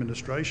the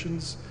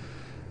administrations.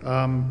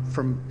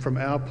 From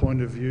our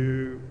point of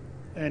view,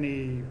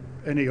 any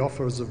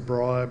offers of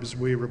bribes,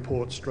 we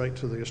report straight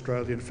to the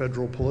Australian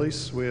Federal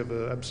Police. We have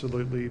an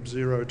absolutely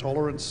zero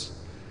tolerance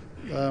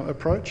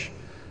approach,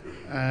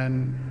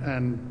 and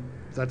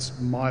that's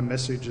my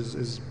message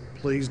is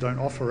please don't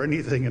offer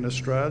anything in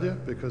Australia,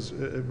 because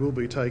it will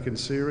be taken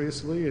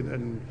seriously,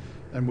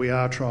 and we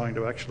are trying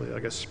to actually, I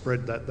guess,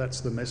 spread that.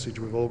 That's the message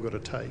we've all got to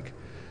take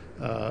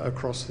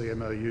across the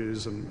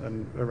MOUs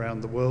and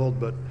around the world.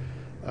 But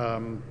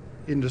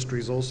industry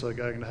is also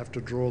going to have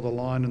to draw the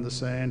line in the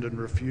sand and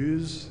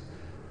refuse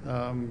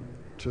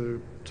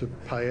to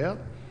pay out.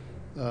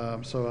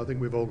 So I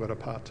think we've all got a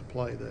part to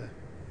play there.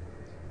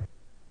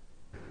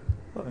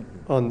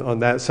 On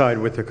that side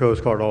with the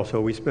Coast Guard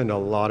also, we spend a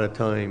lot of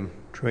time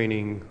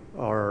training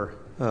our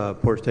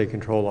port state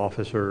control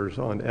officers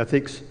on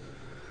ethics,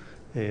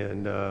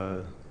 and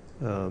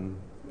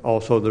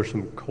also there's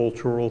some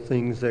cultural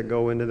things that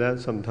go into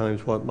that.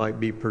 Sometimes what might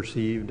be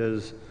perceived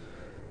as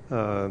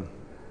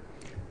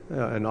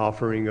an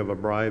offering of a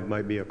bribe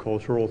might be a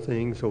cultural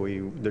thing, so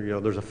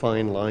there's a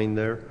fine line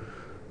there.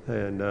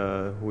 And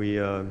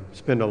we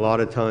spend a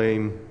lot of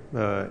time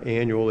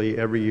annually,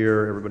 every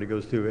year, everybody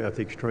goes through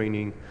ethics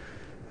training,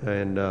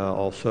 and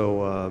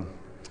also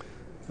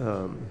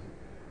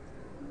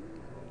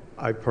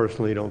I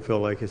personally don't feel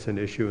like it's an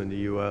issue in the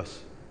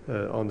U.S.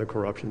 On the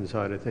corruption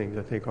side of things.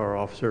 I think our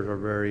officers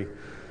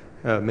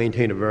are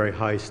maintain a very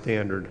high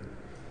standard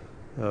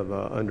of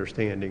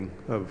understanding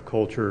of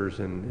cultures,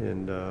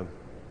 and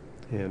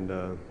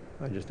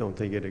I just don't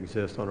think it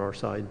exists on our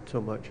side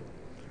so much.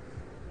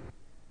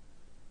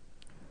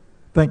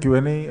 Thank you.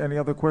 Any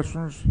other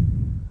questions?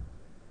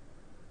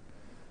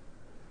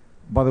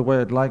 By the way,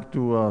 I'd like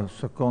to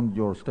second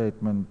your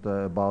statement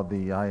about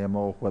the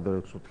IMO, whether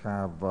it should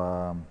have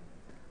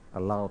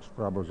allowed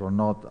scrubbers or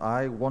not.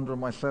 I wonder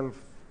myself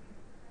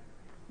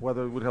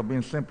whether it would have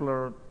been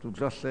simpler to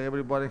just say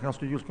everybody has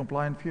to use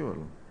compliant fuel.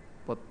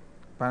 But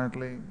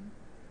apparently,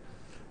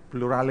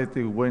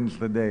 plurality wins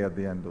the day at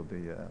the end of the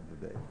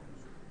day.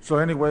 So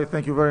anyway,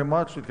 thank you very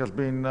much. It has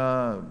been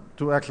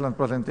 2 excellent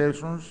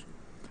presentations.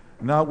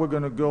 Now we're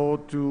going to go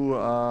to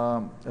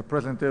a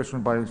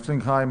presentation by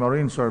Singhai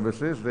Marine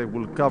Services. They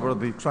will cover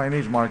the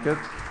Chinese market.